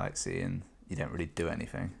through the galaxy and you don't really do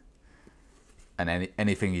anything. and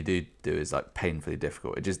anything you do is like painfully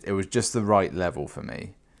difficult. It was just the right level for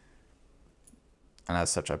me, and as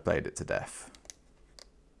such, I played it to death.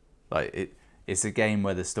 Like it's a game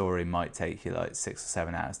where the story might take you like 6 or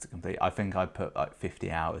 7 hours to complete. I think I put like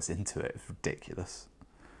 50 hours into it. It's ridiculous.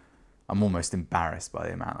 I'm almost embarrassed by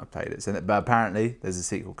the amount I played it. But apparently there's a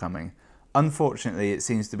sequel coming. Unfortunately, it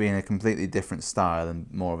seems to be in a completely different style and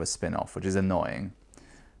more of a spin-off, which is annoying.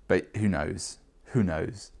 But who knows? Who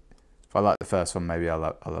knows? If I like the first one, maybe I'll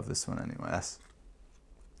love this one anyway.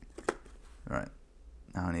 Right.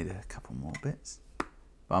 Now I need a couple more bits.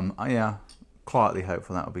 But yeah, quietly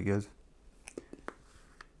hopeful that'll be good.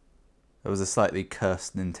 There was a slightly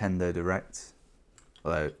cursed Nintendo Direct,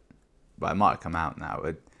 although, well, it might have come out now.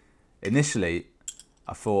 Initially,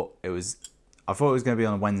 I thought it was going to be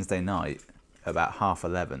on a Wednesday night about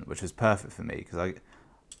 11:30, which was perfect for me because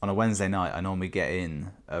on a Wednesday night I normally get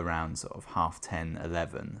in around sort of 10:30,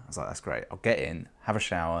 11. I was like, that's great. I'll get in, have a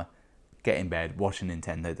shower, get in bed, watch a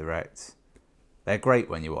Nintendo Direct. They're great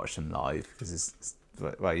when you watch them live because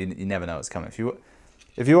well, you never know what's coming.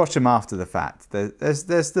 If you watch them after the fact,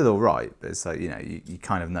 they're still all right, but it's like, you know, you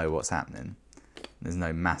kind of know what's happening. There's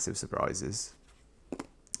no massive surprises.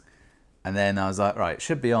 And then I was like, right, it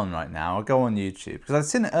should be on right now. I'll go on YouTube. Because I'd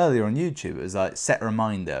seen it earlier on YouTube. It was like, set a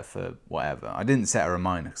reminder for whatever. I didn't set a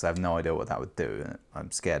reminder because I have no idea what that would do. And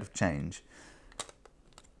I'm scared of change.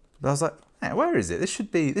 But I was like, hey, where is it? This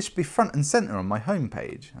should be front and center on my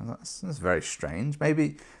homepage. I was like, that's very strange.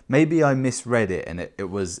 Maybe I misread it and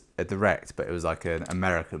it was a direct, but it was like an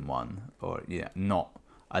American one. Or, yeah, not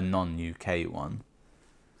a non-UK one.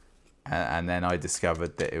 And then I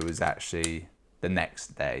discovered that it was actually the next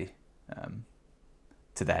day.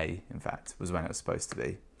 Today, in fact, was when it was supposed to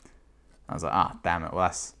be. I was like, damn it.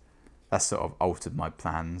 Well, that's sort of altered my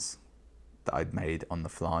plans that I'd made on the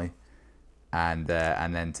fly. And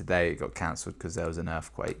then today it got cancelled because there was an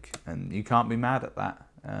earthquake. And you can't be mad at that,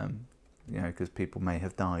 you know, because people may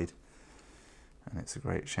have died. And it's a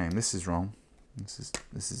great shame. This is wrong. This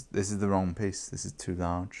is the wrong piece. This is too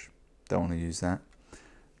large. Don't want to use that.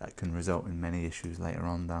 That can result in many issues later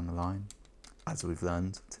on down the line, as we've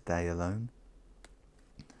learned today alone.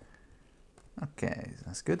 Okay,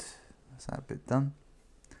 that's good. That's that bit done.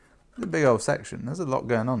 It's a big old section. There's a lot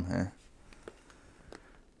going on here.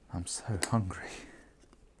 I'm so hungry.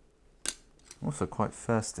 I'm also quite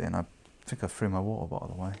thirsty, and I think I threw my water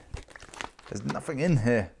bottle away. There's nothing in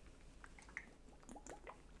here.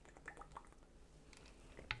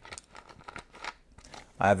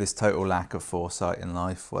 I have this total lack of foresight in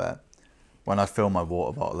life where when I fill my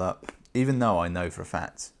water bottle up, even though I know for a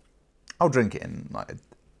fact I'll drink it in like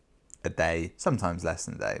a day, sometimes less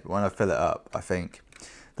than a day, but when I fill it up, I think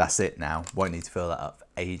that's it now. Won't need to fill that up for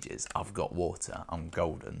ages. I've got water. I'm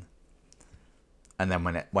golden. And then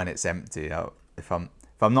when it's empty, if I'm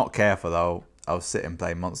not careful, I'll sit and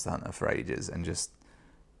play Monster Hunter for ages and just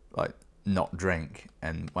like not drink.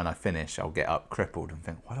 And when I finish, I'll get up crippled and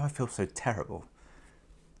think, why do I feel so terrible?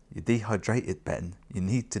 You're dehydrated, Ben. You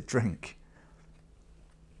need to drink.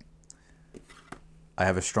 I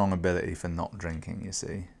have a strong ability for not drinking, you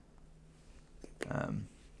see.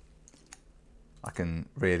 I can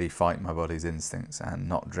really fight my body's instincts and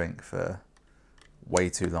not drink for way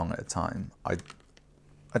too long at a time. I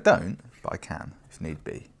don't, but I can if need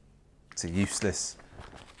be. It's a useless,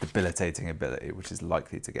 debilitating ability which is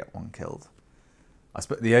likely to get one killed. I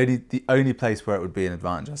suppose the only place where it would be an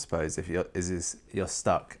advantage, I suppose, if you're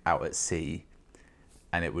stuck out at sea,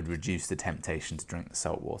 and it would reduce the temptation to drink the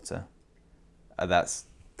salt water. That's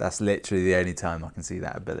literally the only time I can see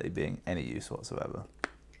that ability being any use whatsoever.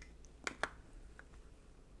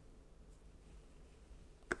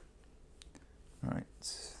 Right,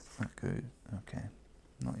 that good. Okay,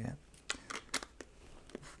 not yet.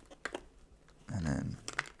 And then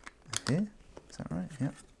here, is that right?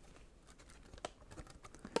 Yep.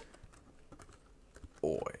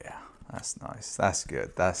 Oh yeah, that's nice. That's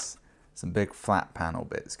good. That's some big flat panel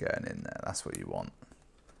bits going in there. That's what you want.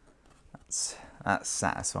 That's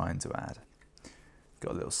satisfying to add.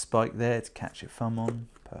 Got a little spike there to catch your thumb on.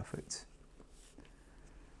 Perfect.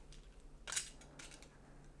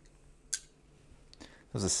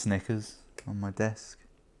 There's a Snickers on my desk.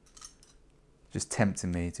 Just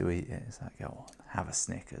tempting me to eat it. It's like, go on, have a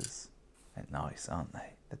Snickers. They're nice, aren't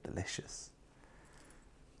they? They're delicious.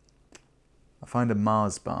 I find a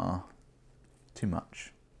Mars bar too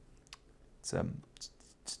much. It's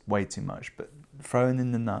just way too much. But throwing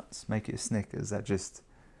in the nuts, make it a Snickers, it just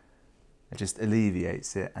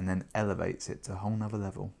alleviates it and then elevates it to a whole nother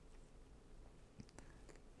level.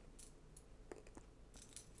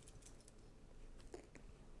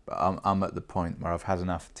 But I'm at the point where I've had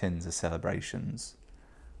enough tins of Celebrations,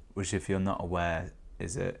 which, if you're not aware,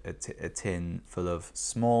 is a tin full of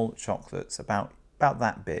small chocolates about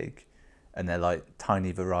that big, and they're like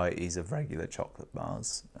tiny varieties of regular chocolate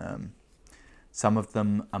bars. Some of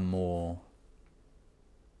them are more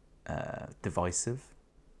divisive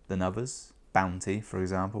than others. Bounty, for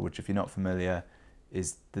example, which, if you're not familiar,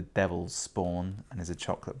 is the devil's spawn and is a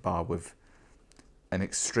chocolate bar with an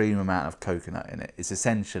extreme amount of coconut in it. It's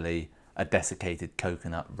essentially a desiccated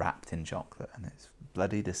coconut wrapped in chocolate, and it's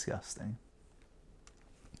bloody disgusting.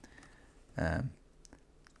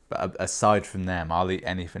 But aside from them, I'll eat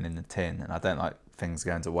anything in the tin, and I don't like things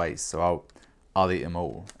going to waste, so I'll eat them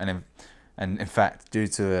all. And in fact, due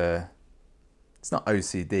to it's not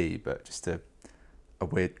OCD, but just a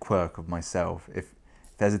weird quirk of myself, if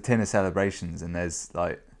there's a tin of Celebrations and there's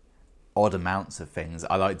like odd amounts of things,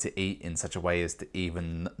 I like to eat in such a way as to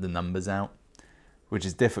even the numbers out, which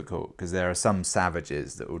is difficult because there are some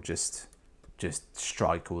savages that will just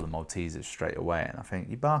strike all the Maltesers straight away, and I think,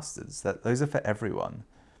 you bastards, those are for everyone.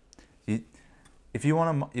 If you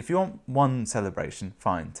want one celebration,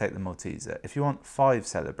 fine, take the Malteser. If you want 5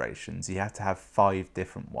 celebrations, you have to have 5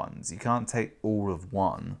 different ones. You can't take all of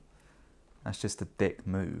one. That's just a dick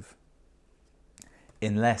move.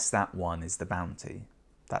 Unless that one is the bounty,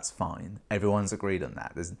 that's fine. Everyone's agreed on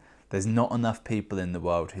that. There's not enough people in the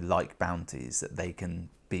world who like bounties that they can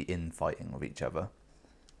be infighting with each other.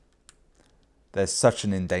 There's such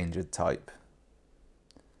an endangered type.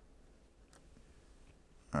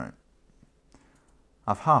 Alright.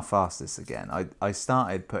 I've half-assed this again. I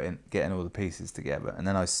started getting all the pieces together, and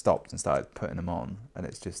then I stopped and started putting them on, and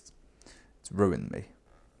it's ruined me.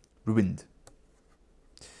 Ruined.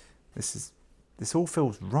 This all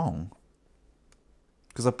feels wrong.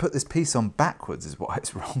 Because I put this piece on backwards is why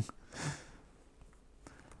it's wrong.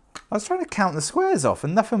 I was trying to count the squares off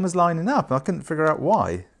and nothing was lining up, and I couldn't figure out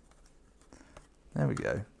why. There we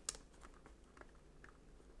go.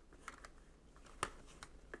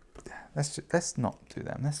 Let's not do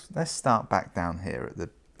them. Let's start back down here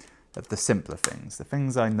at the simpler things, the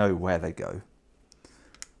things I know where they go.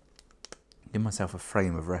 Give myself a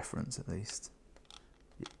frame of reference at least.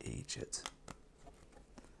 You idiot.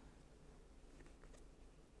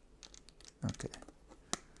 Okay.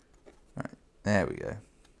 Right, there we go.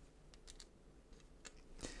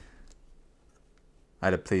 I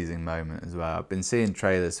had a pleasing moment as well. I've been seeing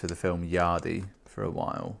trailers for the film Yardie for a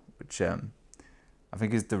while, which I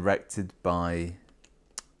think is directed by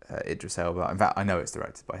Idris Elba. In fact, I know it's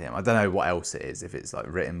directed by him. I don't know what else it is, if it's like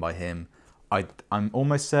written by him. I'm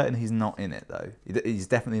almost certain he's not in it though. He's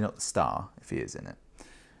definitely not the star if he is in it.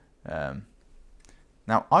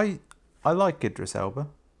 Now, I like Idris Elba,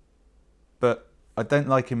 but I don't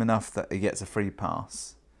like him enough that he gets a free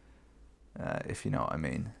pass, if you know what I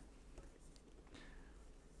mean.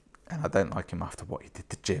 And I don't like him after what he did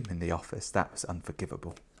to Jim in The Office. That was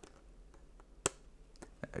unforgivable.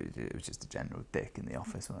 It was just a general dick in The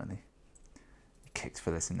Office, wasn't he? He kicked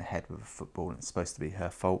Phyllis in the head with a football, and it's supposed to be her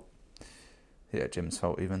fault. Yeah, Jim's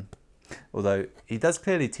fault even. Although, he does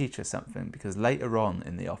clearly teach her something, because later on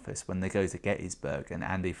in The Office, when they go to Gettysburg and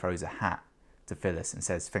Andy throws a hat to Phyllis and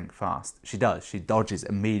says, "Think fast," she does. She dodges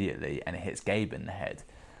immediately and it hits Gabe in the head,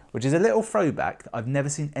 which is a little throwback that I've never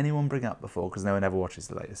seen anyone bring up before, because no one ever watches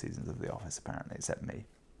the later seasons of The Office, apparently, except me.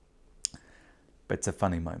 But it's a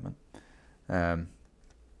funny moment. Yeah,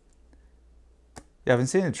 I've been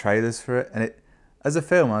seeing the trailers for it, and as a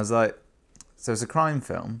film, I was like, so it's a crime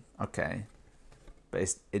film, okay, but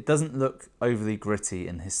it doesn't look overly gritty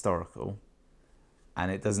and historical,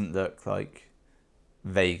 and it doesn't look like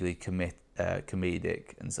vaguely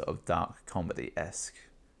comedic and sort of dark comedy-esque,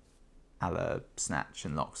 a la Snatch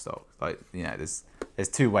and Lock, Stock. Like, you know, there's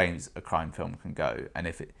 2 ways a crime film can go, and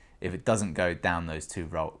if it doesn't go down those 2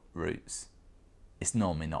 routes, it's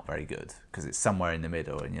normally not very good, because it's somewhere in the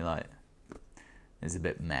middle, and you're like, it's a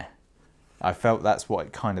bit meh. I felt that's what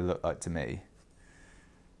it kind of looked like to me,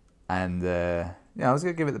 and yeah, I was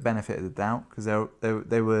gonna give it the benefit of the doubt, because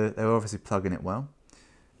they were obviously plugging it well.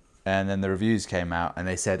 And then the reviews came out, and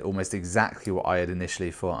they said almost exactly what I had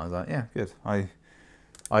initially thought. I was like, yeah, good.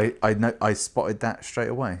 I spotted that straight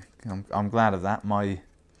away. I'm glad of that. My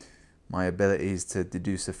abilities to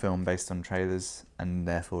deduce a film based on trailers and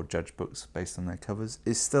therefore judge books based on their covers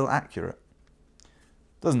is still accurate.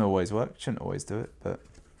 Doesn't always work. Shouldn't always do it, but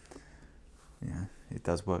yeah, it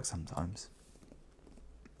does work sometimes.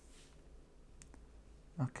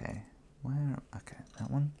 Okay, okay,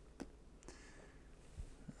 that one.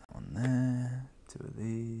 That one there. 2 of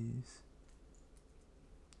these.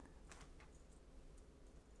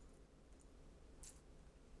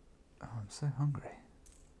 Oh, I'm so hungry.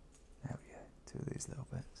 2 of these little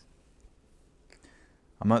bits.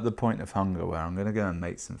 I'm at the point of hunger where I'm going to go and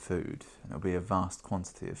make some food. And it'll be a vast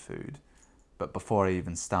quantity of food. But before I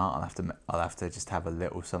even start, I'll have to just have a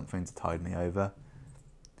little something to tide me over.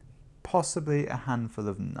 Possibly a handful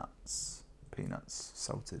of nuts. Peanuts,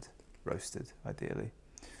 salted, roasted, ideally.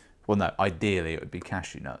 Well, no, ideally it would be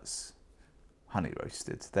cashew nuts. Honey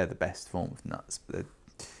roasted. They're the best form of nuts. But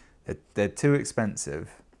they're too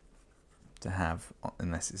expensive to have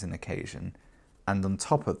unless it's an occasion. And on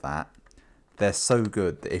top of that, they're so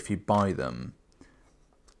good that if you buy them,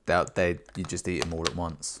 you just eat them all at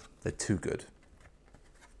once. They're too good.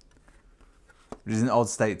 Which is an odd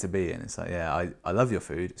state to be in. It's like, yeah, I love your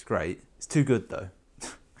food. It's great. It's too good though.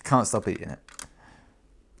 I can't stop eating it.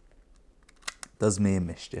 Does me a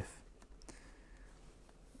mischief.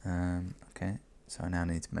 Okay, so I now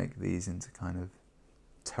need to make these into kind of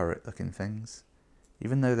turret looking things.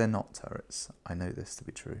 Even though they're not turrets, I know this to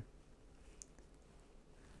be true.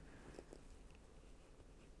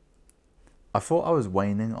 I thought I was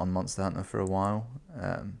waning on Monster Hunter for a while,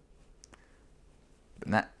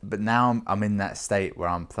 but now I'm in that state where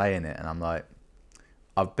I'm playing it and I'm like,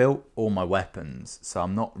 I've built all my weapons, so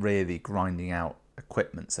I'm not really grinding out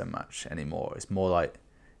equipment so much anymore. It's more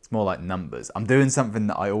like numbers. I'm doing something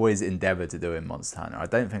that I always endeavour to do in Monster Hunter. I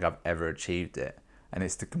don't think I've ever achieved it, and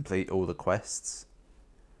it's to complete all the quests.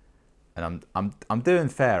 And I'm doing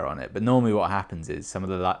fair on it, but normally what happens is some of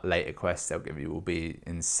the later quests they'll give you will be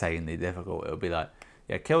insanely difficult. It'll be like,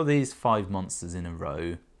 yeah, kill these 5 monsters in a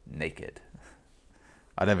row naked.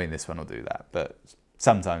 I don't think this one will do that, but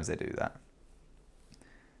sometimes they do that.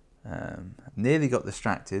 Nearly got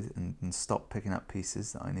distracted and stopped picking up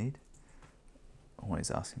pieces that I need.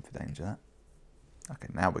 Always asking for danger, that. Okay,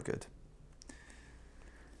 now we're good.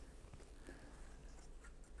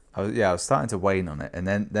 I was starting to wane on it, and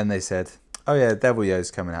then they said, oh yeah, Devil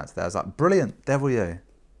Yo's coming out today. I was like, brilliant, Devil Yo.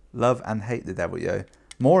 Love and hate the Devil Yo.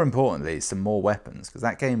 More importantly, some more weapons, because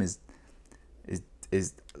that game is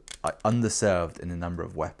like, underserved in the number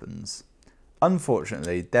of weapons.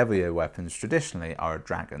 Unfortunately, Devil Yo weapons traditionally are a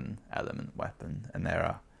dragon element weapon, and there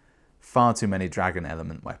are far too many dragon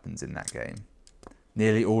element weapons in that game.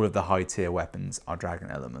 Nearly all of the high tier weapons are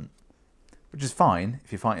dragon element, which is fine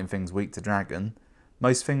if you're fighting things weak to dragon.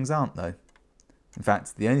 Most things aren't though. In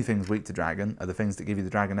fact, the only things weak to dragon are the things that give you the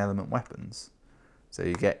dragon element weapons. So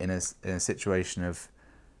you get in a situation of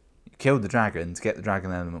you killed the dragon to get the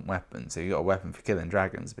dragon element weapon. So you got a weapon for killing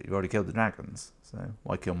dragons, but you've already killed the dragons. So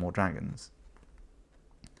why kill more dragons?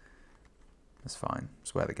 That's fine.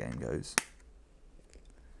 That's where the game goes.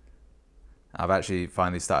 I've actually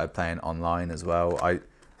finally started playing online as well.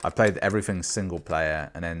 I played everything single player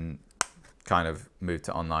and then kind of moved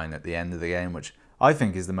to online at the end of the game, which I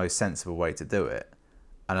think is the most sensible way to do it.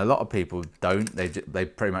 And a lot of people don't. They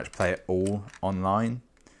pretty much play it all online,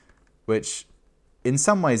 which in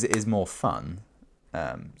some ways it is more fun.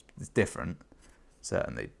 It's different,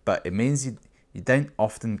 certainly. But it means you don't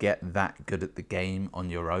often get that good at the game on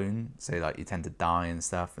your own. So like you tend to die and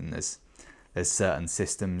stuff, and there's certain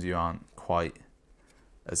systems you aren't quite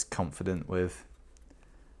as confident with.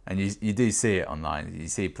 And you do see it online. You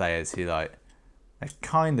see players who like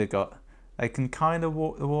they can kind of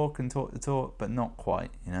walk the walk and talk the talk, but not quite,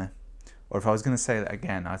 you know. Or if I was going to say that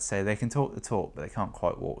again, I'd say they can talk the talk, but they can't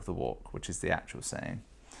quite walk the walk, which is the actual saying.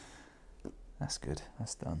 That's good.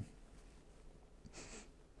 That's done.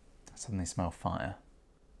 I suddenly smell fire.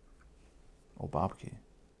 Or barbecue.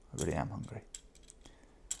 I really am hungry.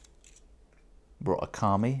 Brought a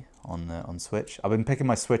Kami on Switch. I've been picking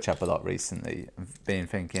my Switch up a lot recently. I've been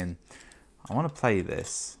thinking, I want to play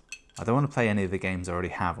this. I don't want to play any of the games I already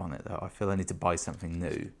have on it though. I feel I need to buy something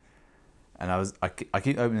new. And I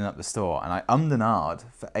keep opening up the store, and I ummed and ahed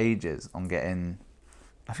for ages on getting,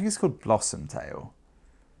 I think it's called Blossom Tail,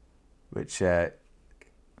 which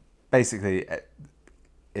basically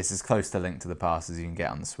it's as close to Link to the Past as you can get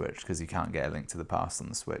on the Switch, because you can't get a Link to the Past on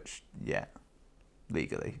the Switch yet,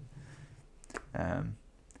 legally. And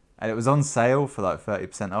it was on sale for like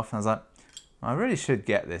 30% off, and I was like, I really should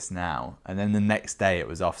get this now. And then the next day it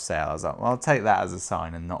was off sale. I was like, well, I'll take that as a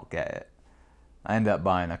sign and not get it. I ended up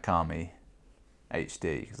buying a Kami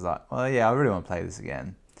HD because I was like, well, yeah, I really want to play this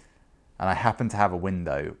again. And I happened to have a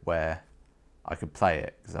window where I could play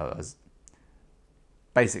it because I was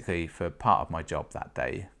basically, for part of my job that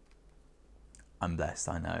day, I'm blessed,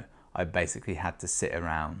 I know, I basically had to sit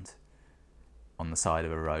around on the side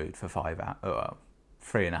of a road for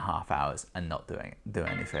 3.5 hours and not do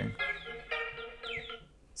anything.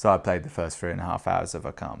 So I played the first 3.5 hours of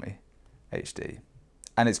Akami HD,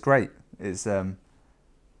 and it's great. It's as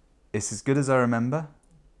good as I remember.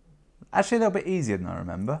 actually a little bit easier than I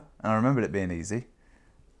remember, and I remembered it being easy.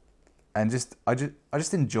 And I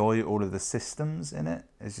just enjoy all of the systems in it.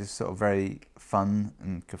 It's just sort of very fun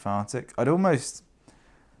and cathartic. I'd almost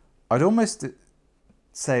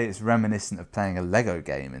say it's reminiscent of playing a Lego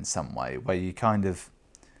game in some way, where you kind of,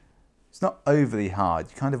 it's not overly hard.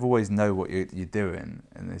 You kind of always know what you're doing,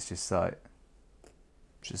 and it's just like,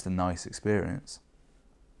 it's just a nice experience.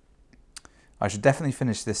 I should definitely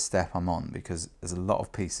finish this step I'm on because there's a lot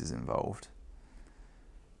of pieces involved.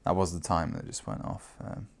 That was the time that just went off,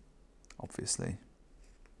 obviously.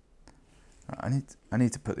 Right, I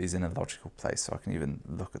need to put these in a logical place so I can even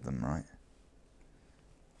look at them right.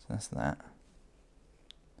 So that's that.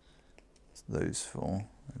 That's those four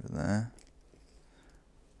over there.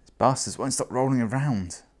 These bastards won't stop rolling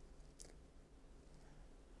around.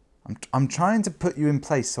 I'm trying to put you in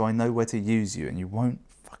place so I know where to use you, and you won't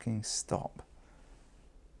fucking stop.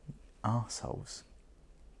 Arseholes.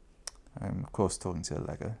 I'm of course talking to a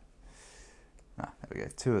Lego. There we go.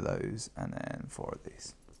 2 of those and then 4 of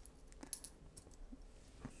these.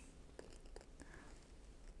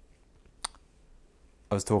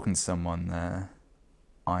 I was talking to someone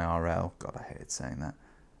IRL. God, I hated saying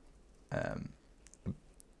that.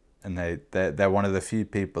 And they're one of the few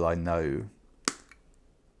people I know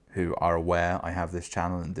who are aware I have this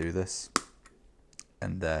channel and do this.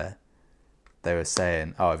 And they were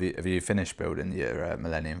saying, "Oh, have you finished building your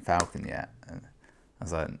Millennium Falcon yet?" And I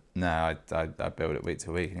was like, "No, I build it week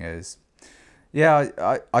to week." And he goes,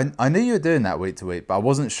 "Yeah, I knew you were doing that week to week, but I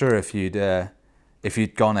wasn't sure if you'd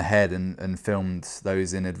gone ahead and filmed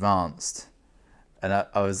those in advance." And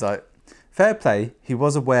I was like, fair play. He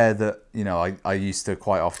was aware that, you know, I used to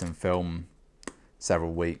quite often film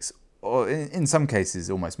several weeks, or in some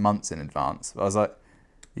cases almost months in advance. But I was like,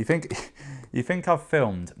 you think I've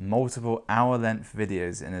filmed multiple hour-length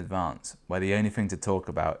videos in advance where the only thing to talk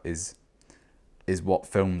about is what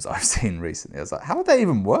films I've seen recently? I was like, how would that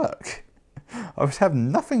even work? I would have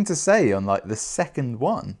nothing to say on like the second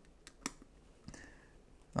one.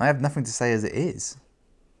 I have nothing to say as it is.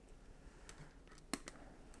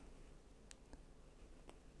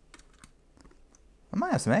 I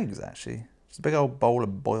might have some eggs actually. Just a big old bowl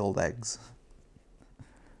of boiled eggs.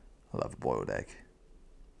 I love a boiled egg.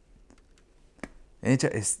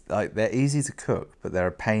 It's like they're easy to cook, but they're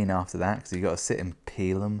a pain after that because you got to sit and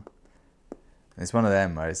peel them. And it's one of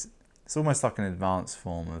them where it's almost like an advanced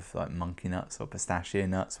form of like monkey nuts or pistachio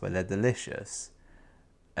nuts, where they're delicious,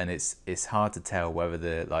 and it's hard to tell whether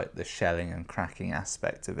the shelling and cracking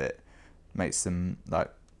aspect of it makes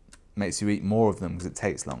you eat more of them because it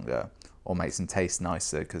takes longer, or makes them taste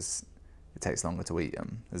nicer because it takes longer to eat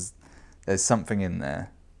them. There's something in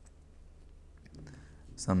there.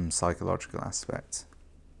 Some psychological aspect.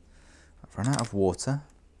 I've run out of water.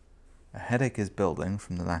 A headache is building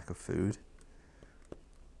from the lack of food.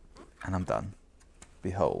 And I'm done.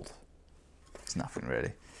 Behold. It's nothing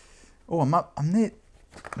really. Oh, I'm near.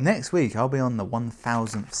 Next week I'll be on the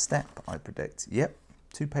 1000th step, I predict. Yep.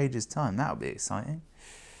 2 pages time. That'll be exciting.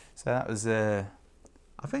 So that was I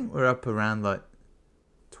think we're up around like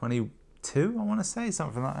 22, I want to say,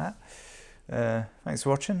 something like that. Thanks for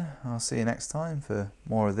watching. I'll see you next time for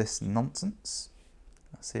more of this nonsense.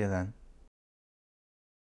 I'll see you then.